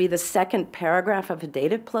that should be the second paragraph of a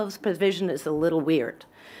data flows provision is a little weird,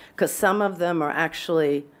 because some of them are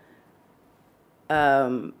actually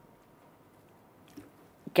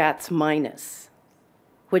GATS minus,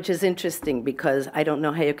 which is interesting because I don't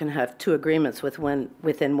know how you can have two agreements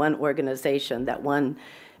within one organization that one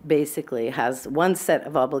basically has one set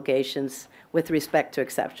of obligations with respect to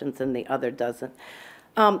exceptions and the other doesn't.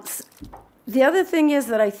 The other thing is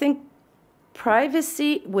that I think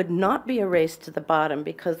privacy would not be erased to the bottom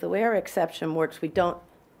because the way our exception works, we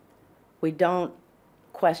don't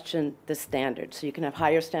question the standards. So you can have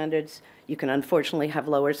higher standards, you can unfortunately have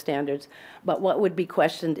lower standards, but what would be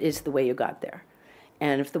questioned is the way you got there.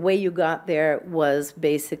 And if the way you got there was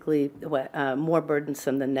basically more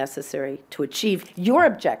burdensome than necessary to achieve your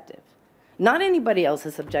objective, not anybody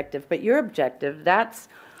else's objective, but your objective, that's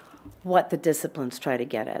what the disciplines try to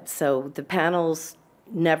get at. So the panels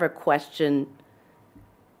never question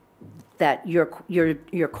that your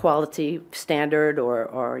quality standard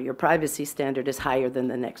or your privacy standard is higher than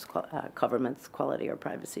the next government's quality or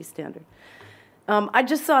privacy standard. I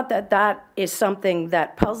just thought that that is something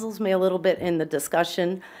that puzzles me a little bit in the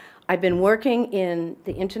discussion. I've been working in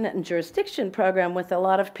the Internet and Jurisdiction program with a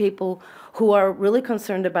lot of people who are really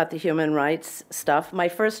concerned about the human rights stuff. My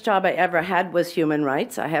first job I ever had was human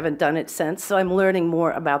rights. I haven't done it since, so I'm learning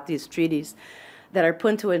more about these treaties that are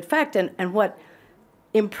put into effect. And what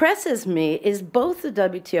impresses me is both the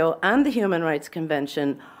WTO and the Human Rights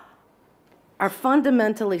Convention are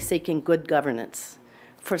fundamentally seeking good governance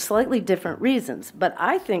for slightly different reasons. But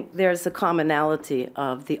I think there's a commonality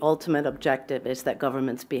of the ultimate objective is that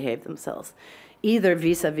governments behave themselves, either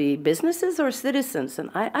vis-a-vis businesses or citizens.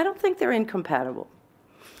 And I don't think they're incompatible,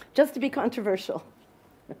 just to be controversial.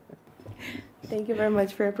 Thank you very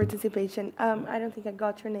much for your participation. I don't think I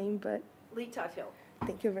got your name, but... Lee Tuthill.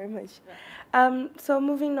 Thank you very much. So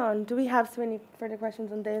moving on, do we have so many further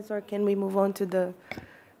questions on this, or can we move on to the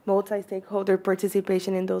multi-stakeholder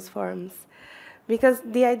participation in those forums? Because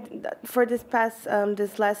for this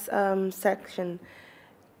last section,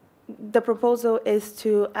 the proposal is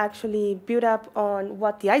to actually build up on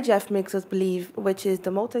what the IGF makes us believe, which is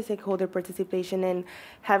the multi-stakeholder participation and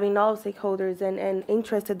having all stakeholders and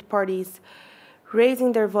interested parties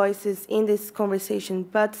raising their voices in this conversation,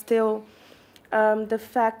 but still the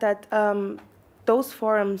fact that those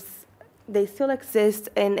forums, they still exist,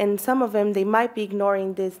 and some of them, they might be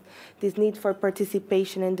ignoring this need for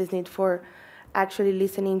participation and this need for actually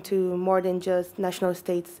listening to more than just national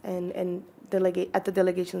states and at the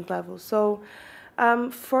delegations level. So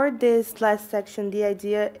for this last section,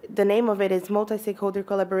 the name of it is Multi-Stakeholder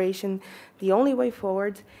Collaboration, the Only Way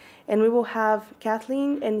Forward. And we will have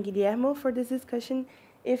Kathleen and Guillermo for this discussion.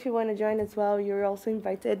 If you want to join as well, you're also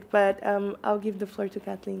invited. But I'll give the floor to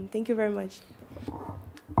Kathleen. Thank you very much.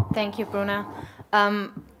 Thank you, Bruna.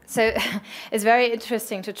 So it's very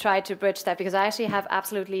interesting to try to bridge that because I actually have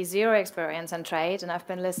absolutely zero experience in trade, and I've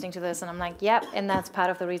been listening to this, and I'm like, yep, and that's part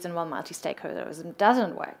of the reason why multi-stakeholderism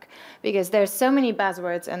doesn't work, because there's so many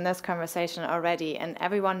buzzwords in this conversation already, and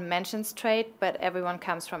everyone mentions trade, but everyone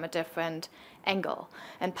comes from a different angle.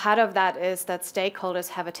 And part of that is that stakeholders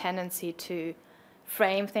have a tendency to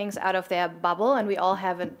frame things out of their bubble, and we all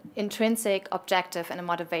have an intrinsic objective and a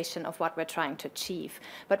motivation of what we're trying to achieve.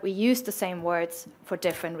 But we use the same words for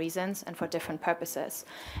different reasons and for different purposes.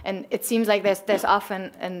 And it seems like there's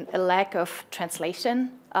often a lack of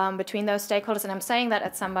translation between those stakeholders. And I'm saying that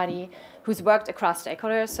as somebody who's worked across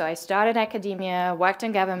stakeholders. So I started academia, worked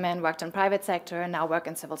in government, worked in private sector, and now work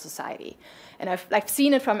in civil society. And I've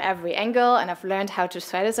seen it from every angle, and I've learned how to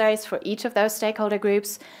strategize for each of those stakeholder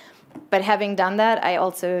groups. But having done that, I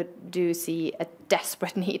also do see a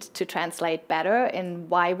desperate need to translate better in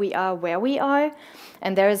why we are where we are.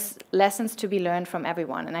 And there's lessons to be learned from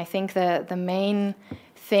everyone. And I think the main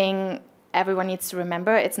thing everyone needs to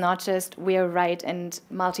remember, it's not just we're right and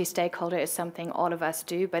multi-stakeholder is something all of us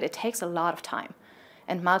do, but it takes a lot of time.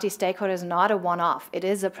 And multi-stakeholder is not a one-off. It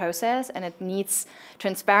is a process, and it needs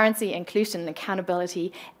transparency, inclusion, and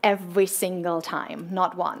accountability every single time,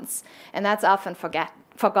 not once. And that's often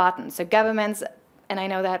forgotten. So governments, and I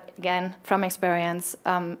know that, again, from experience,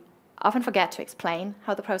 often forget to explain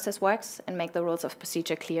how the process works and make the rules of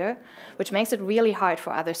procedure clear, which makes it really hard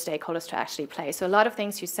for other stakeholders to actually play. So a lot of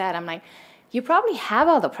things you said, I'm like, you probably have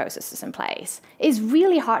all the processes in place. It's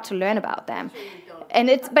really hard to learn about them. And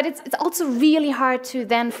it's also really hard to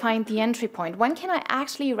then find the entry point. When can I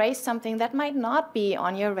actually raise something that might not be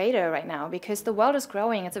on your radar right now? Because the world is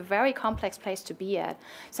growing. It's a very complex place to be at.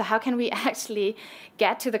 So how can we actually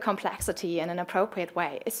get to the complexity in an appropriate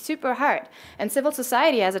way? It's super hard. And civil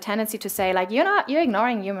society has a tendency to say, like, you're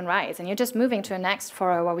ignoring human rights, and you're just moving to a next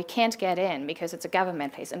forum where we can't get in because it's a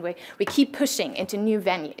government place, and we keep pushing into new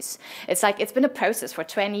venues. It's like it's been a process for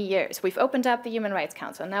 20 years. We've opened up the Human Rights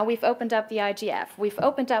Council. Now we've opened up the IGF. We've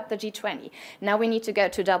opened up the G20. Now we need to go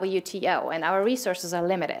to WTO, and our resources are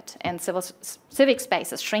limited, and civic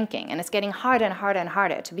space is shrinking, and it's getting harder and harder and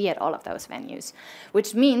harder to be at all of those venues,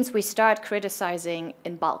 which means we start criticizing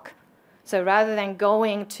in bulk. So rather than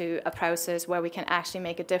going to a process where we can actually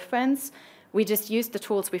make a difference, we just use the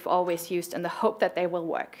tools we've always used in the hope that they will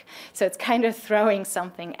work. So it's kind of throwing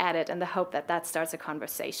something at it in the hope that that starts a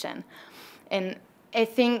conversation. And I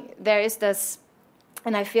think there is this,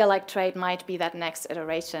 and I feel like trade might be that next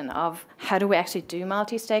iteration of how do we actually do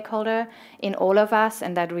multi-stakeholder in all of us,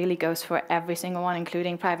 and that really goes for every single one,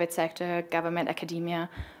 including private sector, government, academia.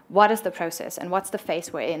 What is the process, and what's the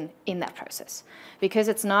phase we're in that process? Because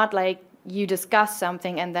it's not like you discuss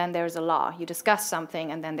something and then there's a law. You discuss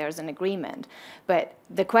something and then there's an agreement. But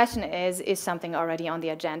the question is something already on the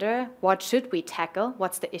agenda? What should we tackle?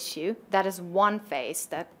 What's the issue? That is one phase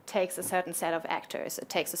that takes a certain set of actors. It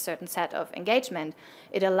takes a certain set of engagement.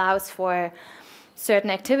 It allows for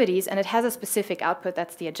certain activities, and it has a specific output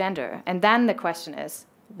that's the agenda. And then the question is,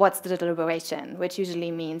 what's the deliberation, which usually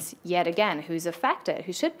means, yet again, who's affected,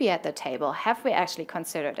 who should be at the table, have we actually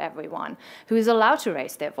considered everyone, who's allowed to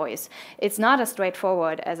raise their voice? It's not as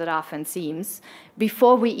straightforward as it often seems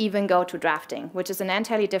before we even go to drafting, which is an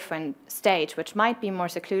entirely different stage, which might be more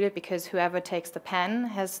secluded because whoever takes the pen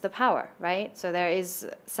has the power, right? So there is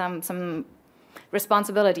some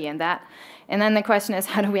responsibility in that. And then the question is,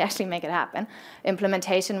 how do we actually make it happen?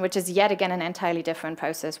 Implementation, which is yet again an entirely different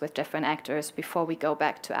process with different actors before we go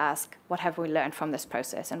back to ask, what have we learned from this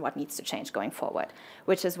process and what needs to change going forward?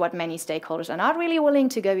 Which is what many stakeholders are not really willing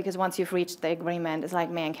to go, because once you've reached the agreement, it's like,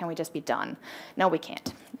 man, can we just be done? No, we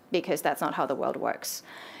can't, because that's not how the world works.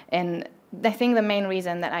 And I think the main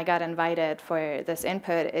reason that I got invited for this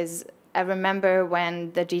input is I remember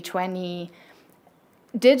when the G20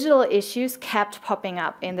 digital issues kept popping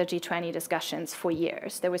up in the G20 discussions for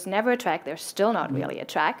years. There was never a track. There's still not really a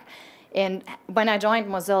track. And when I joined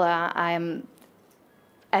Mozilla,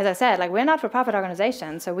 as I said, like, we're a not-for-profit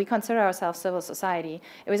organization, so we consider ourselves civil society.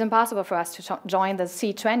 It was impossible for us to join the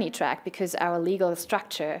C20 track because our legal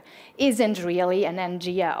structure isn't really an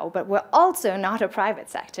NGO, but we're also not a private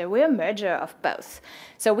sector. We're a merger of both.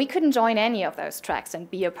 So we couldn't join any of those tracks and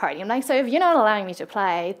be a party. I'm like, so if you're not allowing me to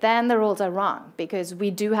play, then the rules are wrong, because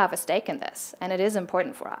we do have a stake in this, and it is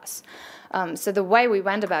important for us. So the way we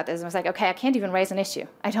went about this was like, okay, I can't even raise an issue.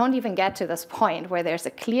 I don't even get to this point where there's a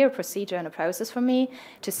clear procedure and a process for me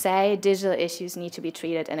to say digital issues need to be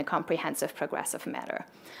treated in a comprehensive, progressive manner.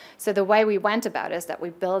 So the way we went about it is that we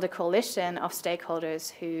built a coalition of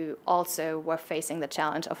stakeholders who also were facing the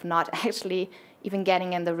challenge of not actually even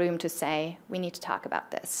getting in the room to say, we need to talk about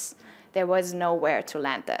this. There was nowhere to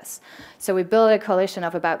land this. So we built a coalition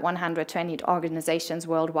of about 120 organizations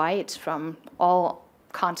worldwide from all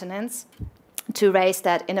continents to raise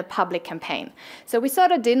that in a public campaign. So we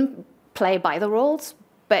sort of didn't play by the rules,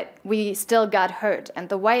 but we still got heard. And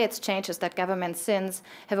the way it's changed is that governments since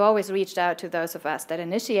have always reached out to those of us that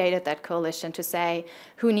initiated that coalition to say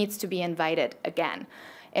who needs to be invited again.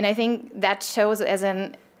 And I think that shows as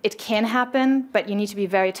an it can happen, but you need to be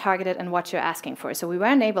very targeted in what you're asking for. So we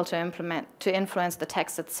weren't able to influence the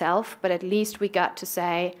text itself, but at least we got to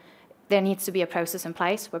say, there needs to be a process in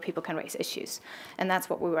place where people can raise issues. And that's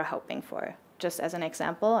what we were hoping for, just as an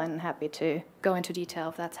example, and happy to go into detail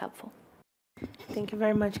if that's helpful. Thank you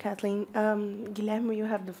very much, Kathleen. Guilherme, you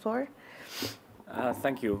have the floor.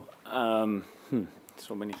 Thank you.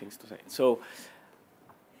 So many things to say. So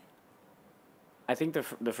I think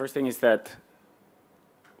the first thing is that,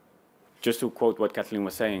 just to quote what Kathleen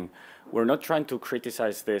was saying, we're not trying to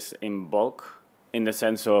criticize this in bulk in the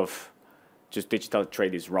sense of just digital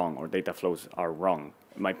trade is wrong or data flows are wrong.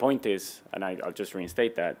 My point is, and I'll just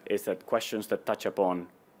reinstate that, is that questions that touch upon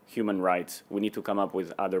human rights, we need to come up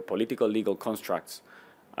with other political legal constructs,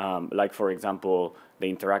 like, for example, the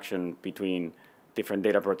interaction between different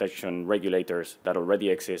data protection regulators that already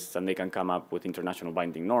exists, and they can come up with international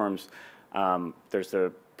binding norms. There's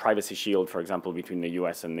the privacy shield, for example, between the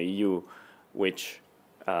US and the EU, which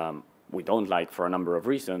we don't like for a number of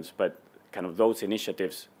reasons, but kind of those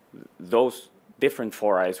initiatives, those different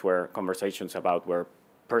forums where conversations about where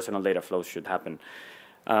personal data flows should happen.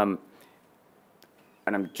 And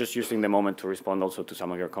I'm just using the moment to respond also to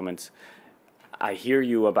some of your comments. I hear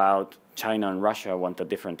you about China and Russia want a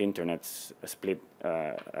different internet split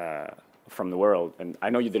from the world. And I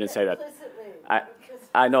know you didn't say that.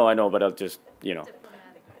 I know, but I'll just,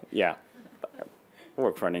 yeah. I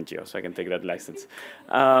work for an NGO, so I can take that license.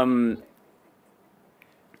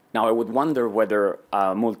 Now, I would wonder whether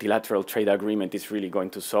a multilateral trade agreement is really going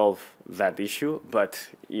to solve that issue, but,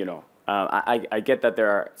 I get that there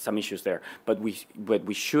are some issues there, but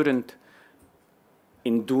we shouldn't,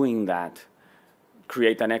 in doing that,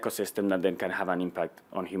 create an ecosystem that then can have an impact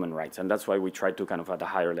on human rights. And that's why we try to kind of at a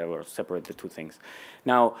higher level separate the two things.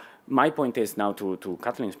 Now, my point is now to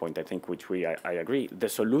Kathleen's point, I think, which I agree, the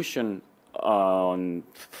solution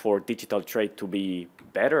for digital trade to be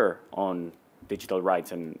better on digital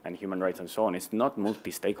rights and human rights and so on is not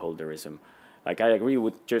multi-stakeholderism. Like, I agree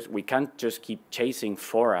with we can't just keep chasing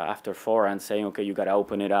fora after fora and saying, okay, you got to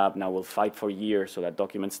open it up, now we'll fight for years so that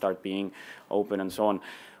documents start being open and so on.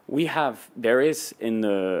 There is in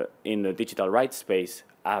the digital rights space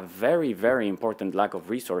a very, very important lack of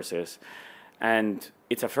resources, and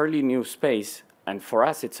it's a fairly new space, and for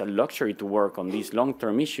us it's a luxury to work on these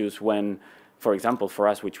long-term issues when, for example, for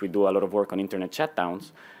us, which we do a lot of work on internet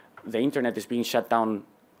shutdowns, the internet is being shut down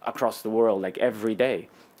across the world like every day,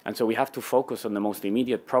 and so we have to focus on the most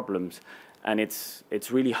immediate problems. And it's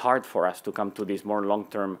really hard for us to come to these more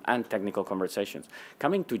long-term and technical conversations.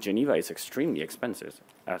 Coming to Geneva is extremely expensive,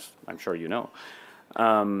 as I'm sure you know.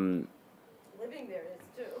 Living there is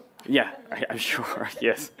too. Yeah, I'm sure,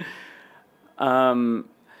 yes.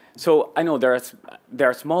 So I know there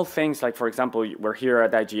are small things, like, for example, we're here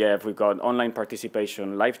at IGF, we've got online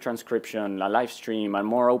participation, live transcription, a live stream, a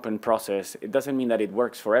more open process. It doesn't mean that it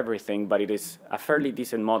works for everything, but it is a fairly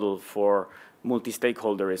decent model for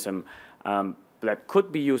multi-stakeholderism that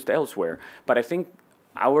could be used elsewhere. But I think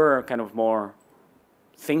our kind of more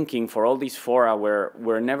thinking for all these fora where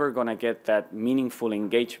we're never going to get that meaningful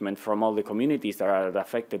engagement from all the communities that are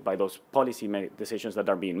affected by those policy decisions that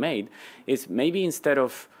are being made is maybe instead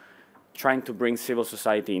of trying to bring civil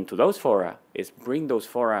society into those fora, is bring those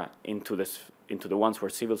fora into the ones where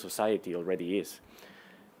civil society already is.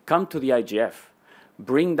 Come to the IGF.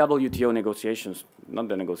 Bring WTO negotiations, not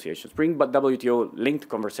the negotiations, bring WTO-linked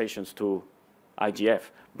conversations to IGF.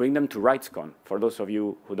 Bring them to RightsCon. For those of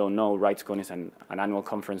you who don't know, RightsCon is an annual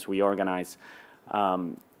conference we organize,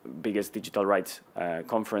 biggest digital rights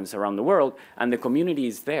conference around the world, and the community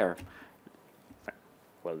is there.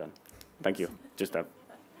 Well done. Thank you. Just a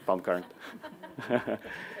palm current.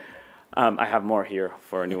 I have more here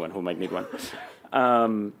for anyone who might need one.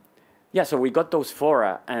 Yeah, so we got those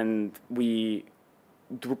fora, and we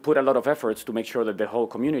put a lot of efforts to make sure that the whole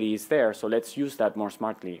community is there. So let's use that more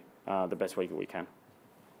smartly, the best way we can.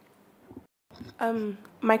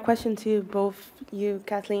 My question to both you,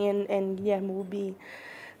 Kathleen, and Guillermo will be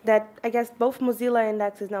that I guess both Mozilla and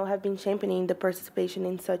Access now have been championing the participation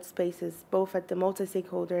in such spaces, both at the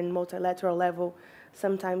multi-stakeholder and multilateral level.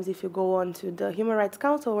 Sometimes if you go on to the Human Rights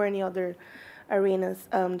Council or any other arenas,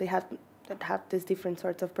 they have these different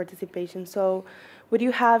sorts of participation. So would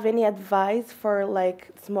you have any advice for like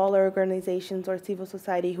smaller organizations or civil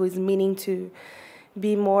society who is meaning to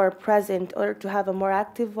be more present or to have a more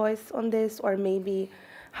active voice on this? Or maybe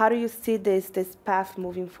how do you see this path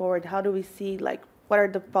moving forward? How do we see, like, what are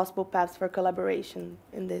the possible paths for collaboration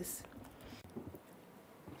in this?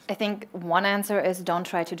 I think one answer is don't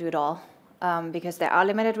try to do it all. Because there are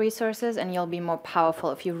limited resources, and you'll be more powerful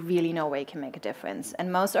if you really know where you can make a difference.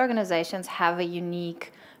 And most organizations have a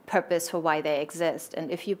unique purpose for why they exist. And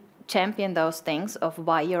if you champion those things of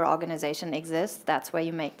why your organization exists, that's where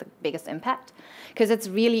you make the biggest impact. Because it's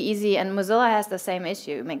really easy, and Mozilla has the same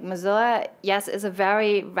issue. Mozilla, yes, is a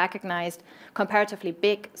very recognized, comparatively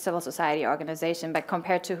big civil society organization, but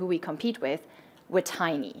compared to who we compete with, we're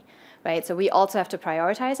tiny. Right? So we also have to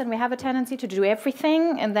prioritize, and we have a tendency to do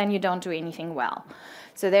everything, and then you don't do anything well.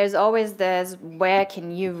 So there's always this, where can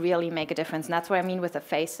you really make a difference? And that's what I mean with the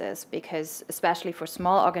faces, because especially for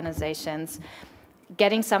small organizations,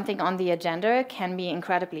 getting something on the agenda can be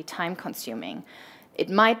incredibly time-consuming. It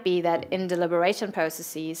might be that in deliberation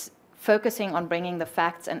processes, focusing on bringing the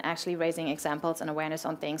facts and actually raising examples and awareness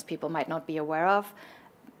on things people might not be aware of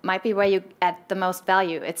might be where you add the most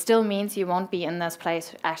value. It still means you won't be in this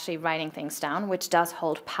place actually writing things down, which does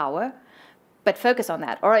hold power, but focus on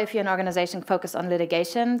that. Or if you're an organization focused on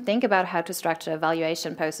litigation, think about how to structure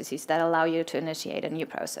evaluation processes that allow you to initiate a new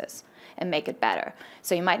process and make it better.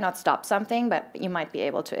 So you might not stop something, but you might be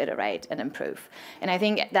able to iterate and improve. And I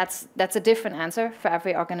think that's a different answer for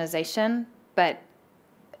every organization, but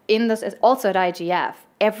in this, also at IGF,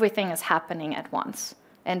 everything is happening at once.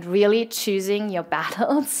 And really choosing your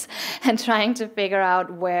battles and trying to figure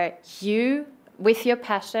out where you, with your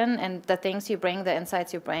passion and the things you bring, the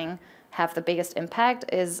insights you bring, have the biggest impact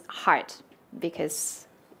is hard, because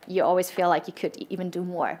you always feel like you could even do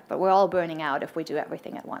more. But we're all burning out if we do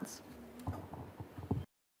everything at once.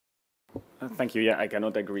 Thank you. Yeah, I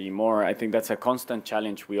cannot agree more. I think that's a constant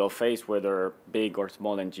challenge we all face, whether big or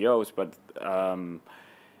small NGOs, but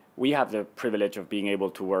we have the privilege of being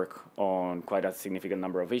able to work on quite a significant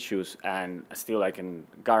number of issues, and still I can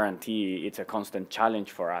guarantee it's a constant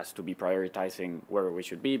challenge for us to be prioritizing where we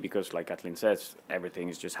should be, because like Kathleen says, everything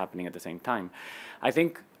is just happening at the same time. I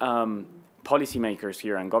think policymakers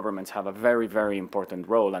here and governments have a very, very important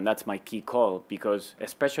role, and that's my key call, because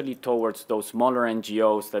especially towards those smaller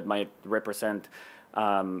NGOs that might represent,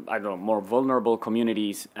 I don't know, more vulnerable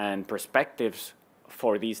communities and perspectives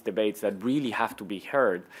for these debates that really have to be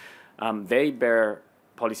heard, they bear,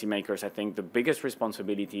 policymakers, I think, the biggest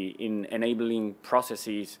responsibility in enabling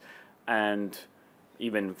processes and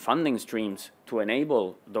even funding streams to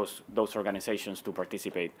enable those organizations to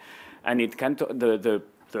participate. And it can't, the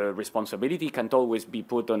responsibility can't always be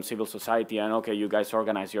put on civil society and, okay, you guys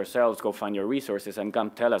organize yourselves, go find your resources and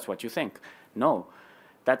come tell us what you think. No,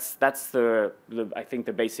 that's the I think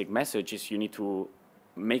the basic message is you need to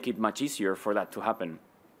make it much easier for that to happen.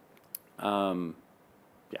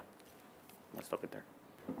 Yeah, I'll stop it there.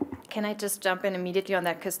 Can I just jump in immediately on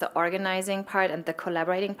that? Because the organizing part and the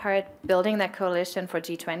collaborating part, building that coalition for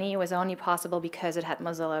G20 was only possible because it had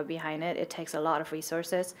Mozilla behind it. It takes a lot of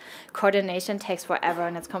resources. Coordination takes forever,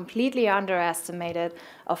 and it's completely underestimated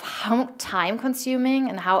of how time-consuming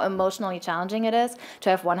and how emotionally challenging it is to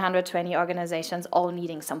have 120 organizations all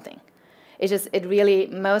needing something. It really,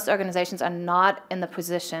 most organizations are not in the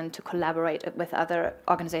position to collaborate with other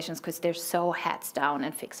organizations because they're so heads down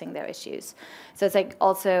in fixing their issues. So it's like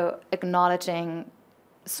also acknowledging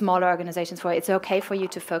smaller organizations where it's okay for you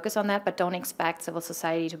to focus on that, but don't expect civil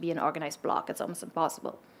society to be an organized block. It's almost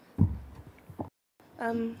impossible.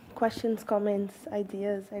 Questions, comments,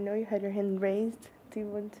 ideas? I know you had your hand raised. Do you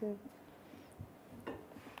want to?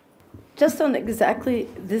 Just on exactly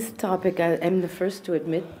this topic, I am the first to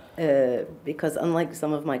admit, because unlike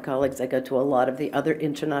some of my colleagues, I go to a lot of the other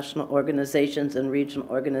international organizations and regional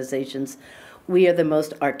organizations. We are the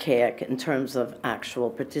most archaic in terms of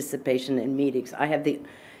actual participation in meetings. I have the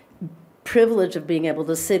privilege of being able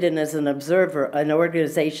to sit in as an observer in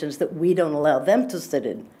organizations that we don't allow them to sit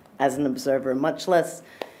in as an observer, much less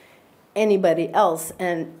anybody else.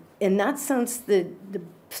 And in that sense,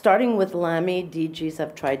 starting with LAMI, DGs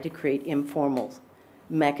have tried to create informal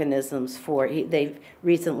mechanisms for, they've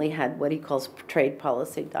recently had what he calls trade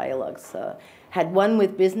policy dialogues. Had one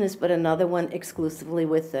with business, but another one exclusively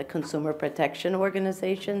with consumer protection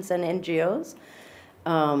organizations and NGOs.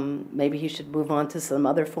 Maybe he should move on to some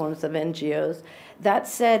other forms of NGOs. That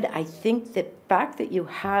said, I think the fact that you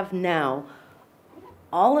have now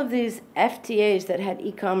all of these FTAs that had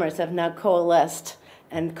e-commerce have now coalesced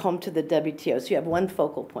and come to the WTO. So you have one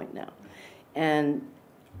focal point now. And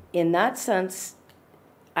in that sense,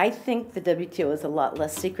 I think the WTO is a lot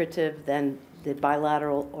less secretive than the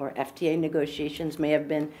bilateral or FTA negotiations may have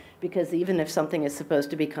been, because even if something is supposed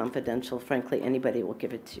to be confidential, frankly, anybody will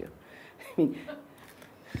give it to you. I mean,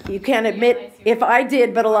 you can't admit if I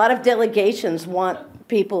did, but a lot of delegations want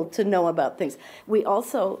people to know about things. We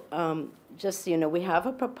also, just so you know, we have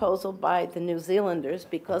a proposal by the New Zealanders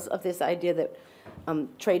because of this idea that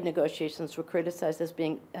trade negotiations were criticized as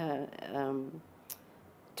being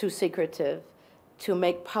too secretive, to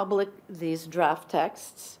make public these draft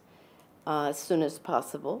texts as soon as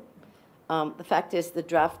possible. The fact is the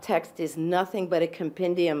draft text is nothing but a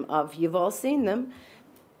compendium of, you've all seen them,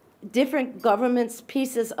 different governments'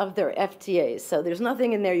 pieces of their FTAs. So there's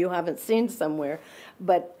nothing in there you haven't seen somewhere.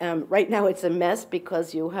 But right now it's a mess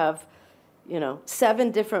because you have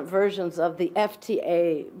 7 different versions of the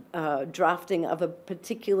FTA drafting of a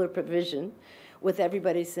particular provision, with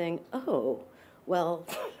everybody saying, oh, well,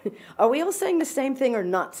 are we all saying the same thing or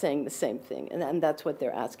not saying the same thing? And that's what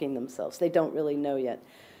they're asking themselves. They don't really know yet.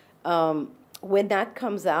 When that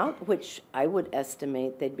comes out, which I would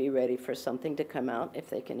estimate they'd be ready for something to come out if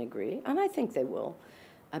they can agree, and I think they will,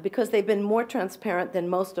 because they've been more transparent than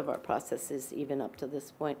most of our processes, even up to this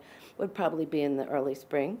point, would probably be in the early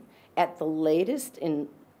spring, at the latest in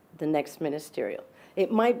the next ministerial.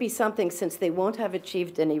 It might be something, since they won't have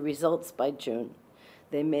achieved any results by June,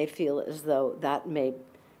 they may feel as though that may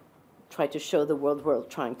try to show the world we're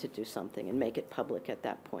trying to do something and make it public at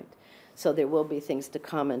that point. So there will be things to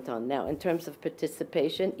comment on. Now, in terms of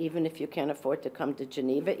participation, even if you can't afford to come to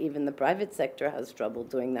Geneva, even the private sector has trouble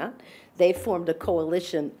doing that. They formed a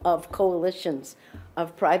coalition of coalitions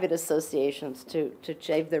of private associations to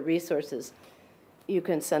shave their resources. You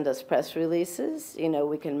can send us press releases.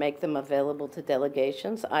 We can make them available to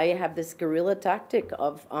delegations. I have this guerrilla tactic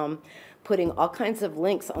of putting all kinds of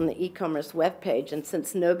links on the e-commerce webpage, and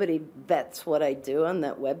since nobody vets what I do on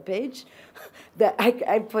that webpage, that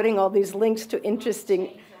I'm putting all these links to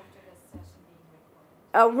interesting.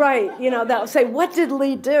 Oh, right. They'll say, "What did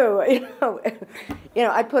Lee do?"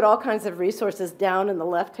 I put all kinds of resources down in the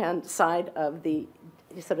left-hand side of the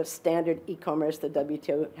sort of standard e-commerce. The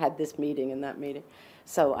WTO had this meeting and that meeting,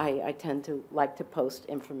 so I tend to like to post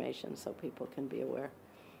information so people can be aware.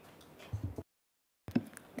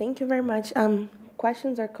 Thank you very much.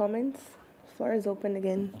 Questions or comments? Floor is open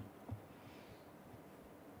again.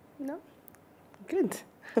 No? Good.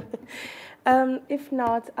 If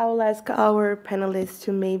not, I will ask our panelists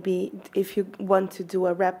to maybe, if you want to do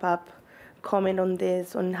a wrap-up comment on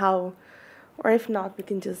this, on how, or if not, we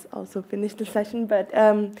can just also finish the session. But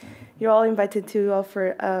you're all invited to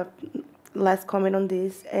offer a last comment on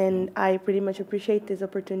this, and I pretty much appreciate this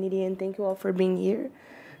opportunity, and thank you all for being here.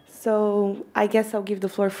 So I guess I'll give the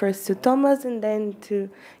floor first to Thomas, and then to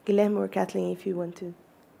Guilherme or Kathleen, if you want to.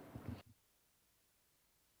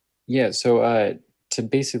 Yeah, so to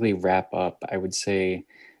basically wrap up, I would say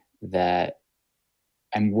that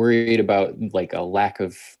I'm worried about like a lack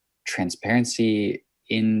of transparency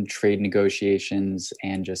in trade negotiations,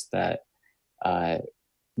 and just that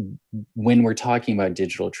when we're talking about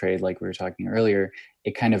digital trade, like we were talking earlier,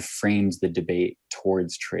 it kind of frames the debate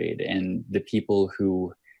towards trade, and the people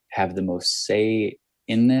who have the most say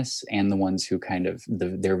in this and the ones who kind of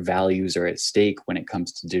their values are at stake when it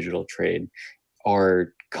comes to digital trade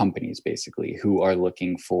are companies, basically, who are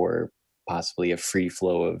looking for possibly a free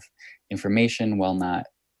flow of information while not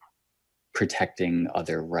protecting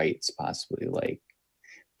other rights, possibly like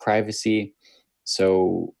privacy.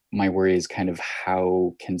 So my worry is kind of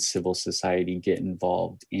how can civil society get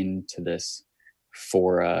involved into this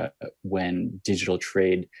for when digital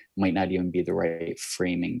trade might not even be the right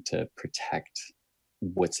framing to protect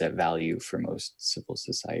what's at value for most civil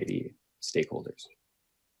society stakeholders.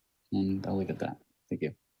 And I'll leave it at that. Thank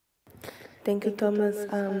you. Thank you, Thomas.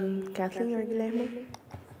 Kathleen or Guilherme?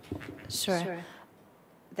 Sure.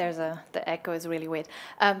 The echo is really weird.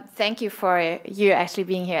 Thank you for you actually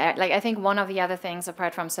being here. Like, I think one of the other things,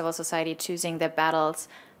 apart from civil society choosing their battles,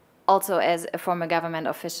 also as a former government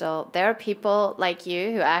official, there are people like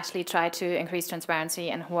you who actually try to increase transparency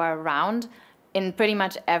and who are around in pretty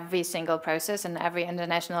much every single process in every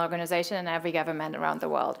international organization and every government around the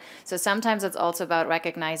world. So sometimes it's also about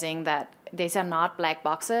recognizing that these are not black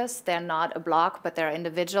boxes, they're not a block, but there are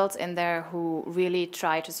individuals in there who really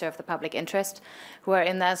try to serve the public interest, who are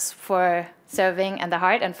in this for serving and the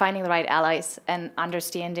heart and finding the right allies and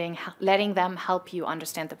understanding, letting them help you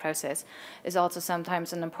understand the process is also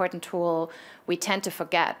sometimes an important tool we tend to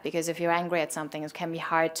forget, because if you're angry at something, it can be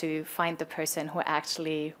hard to find the person who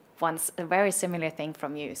actually wants a very similar thing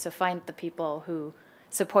from you. So find the people who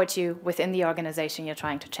support you within the organization you're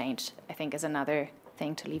trying to change, I think is another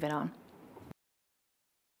thing to leave it on.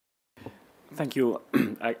 Thank you.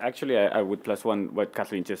 I would plus one what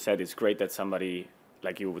Kathleen just said. It's great that somebody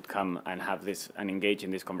like you would come and have this and engage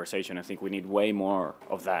in this conversation. I think we need way more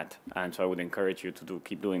of that. And so I would encourage you to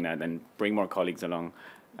keep doing that and bring more colleagues along,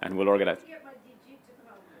 and we'll organize.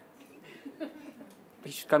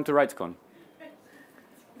 You should come to RightsCon.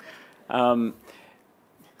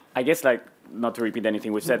 I guess, like, not to repeat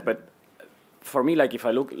anything we've said, but for me, like, if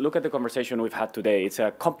I look at the conversation we've had today, it's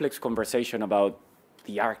a complex conversation about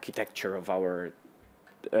the architecture of our,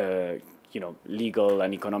 legal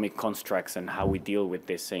and economic constructs and how we deal with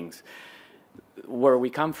these things. Where we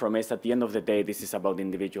come from is, at the end of the day, this is about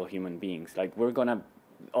individual human beings. Like,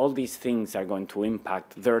 all these things are going to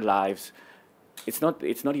impact their lives. It's not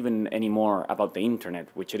even anymore about the internet,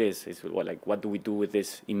 which it is. It's like, what do we do with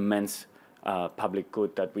this immense public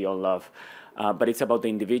good that we all love? But it's about the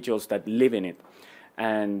individuals that live in it,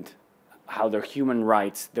 and how their human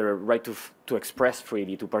rights, their right to express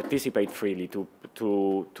freely, to participate freely, to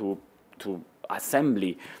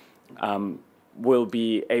assembly, will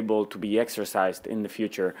be able to be exercised in the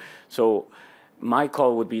future. So my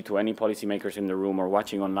call would be to any policymakers in the room or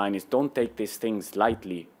watching online is, don't take these things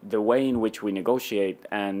lightly. The way in which we negotiate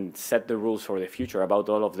and set the rules for the future about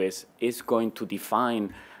all of this is going to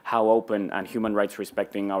define how open and human rights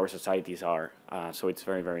respecting our societies are. So it's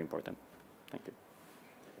very, very important. Thank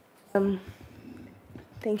you.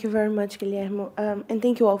 Thank you very much, Guilherme, and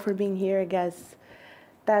thank you all for being here. I guess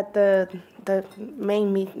that the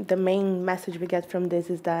main message we get from this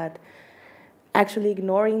is that actually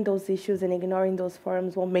ignoring those issues and ignoring those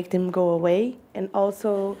forums won't make them go away. And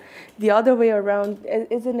also, the other way around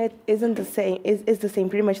isn't the same. Is the same,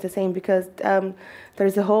 pretty much the same, because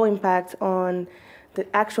there's a whole impact on the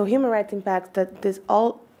actual human rights impact that this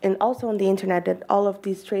all, and also on the internet, that all of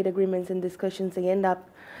these trade agreements and discussions they end up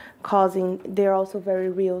causing, they're also very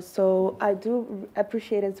real. So I do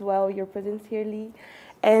appreciate as well your presence here, Lee,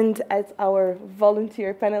 and as our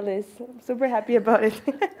volunteer panelist. I'm super happy about it.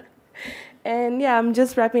 And yeah, I'm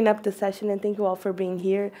just wrapping up the session, and thank you all for being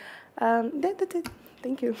here. That's it.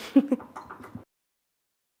 Thank you.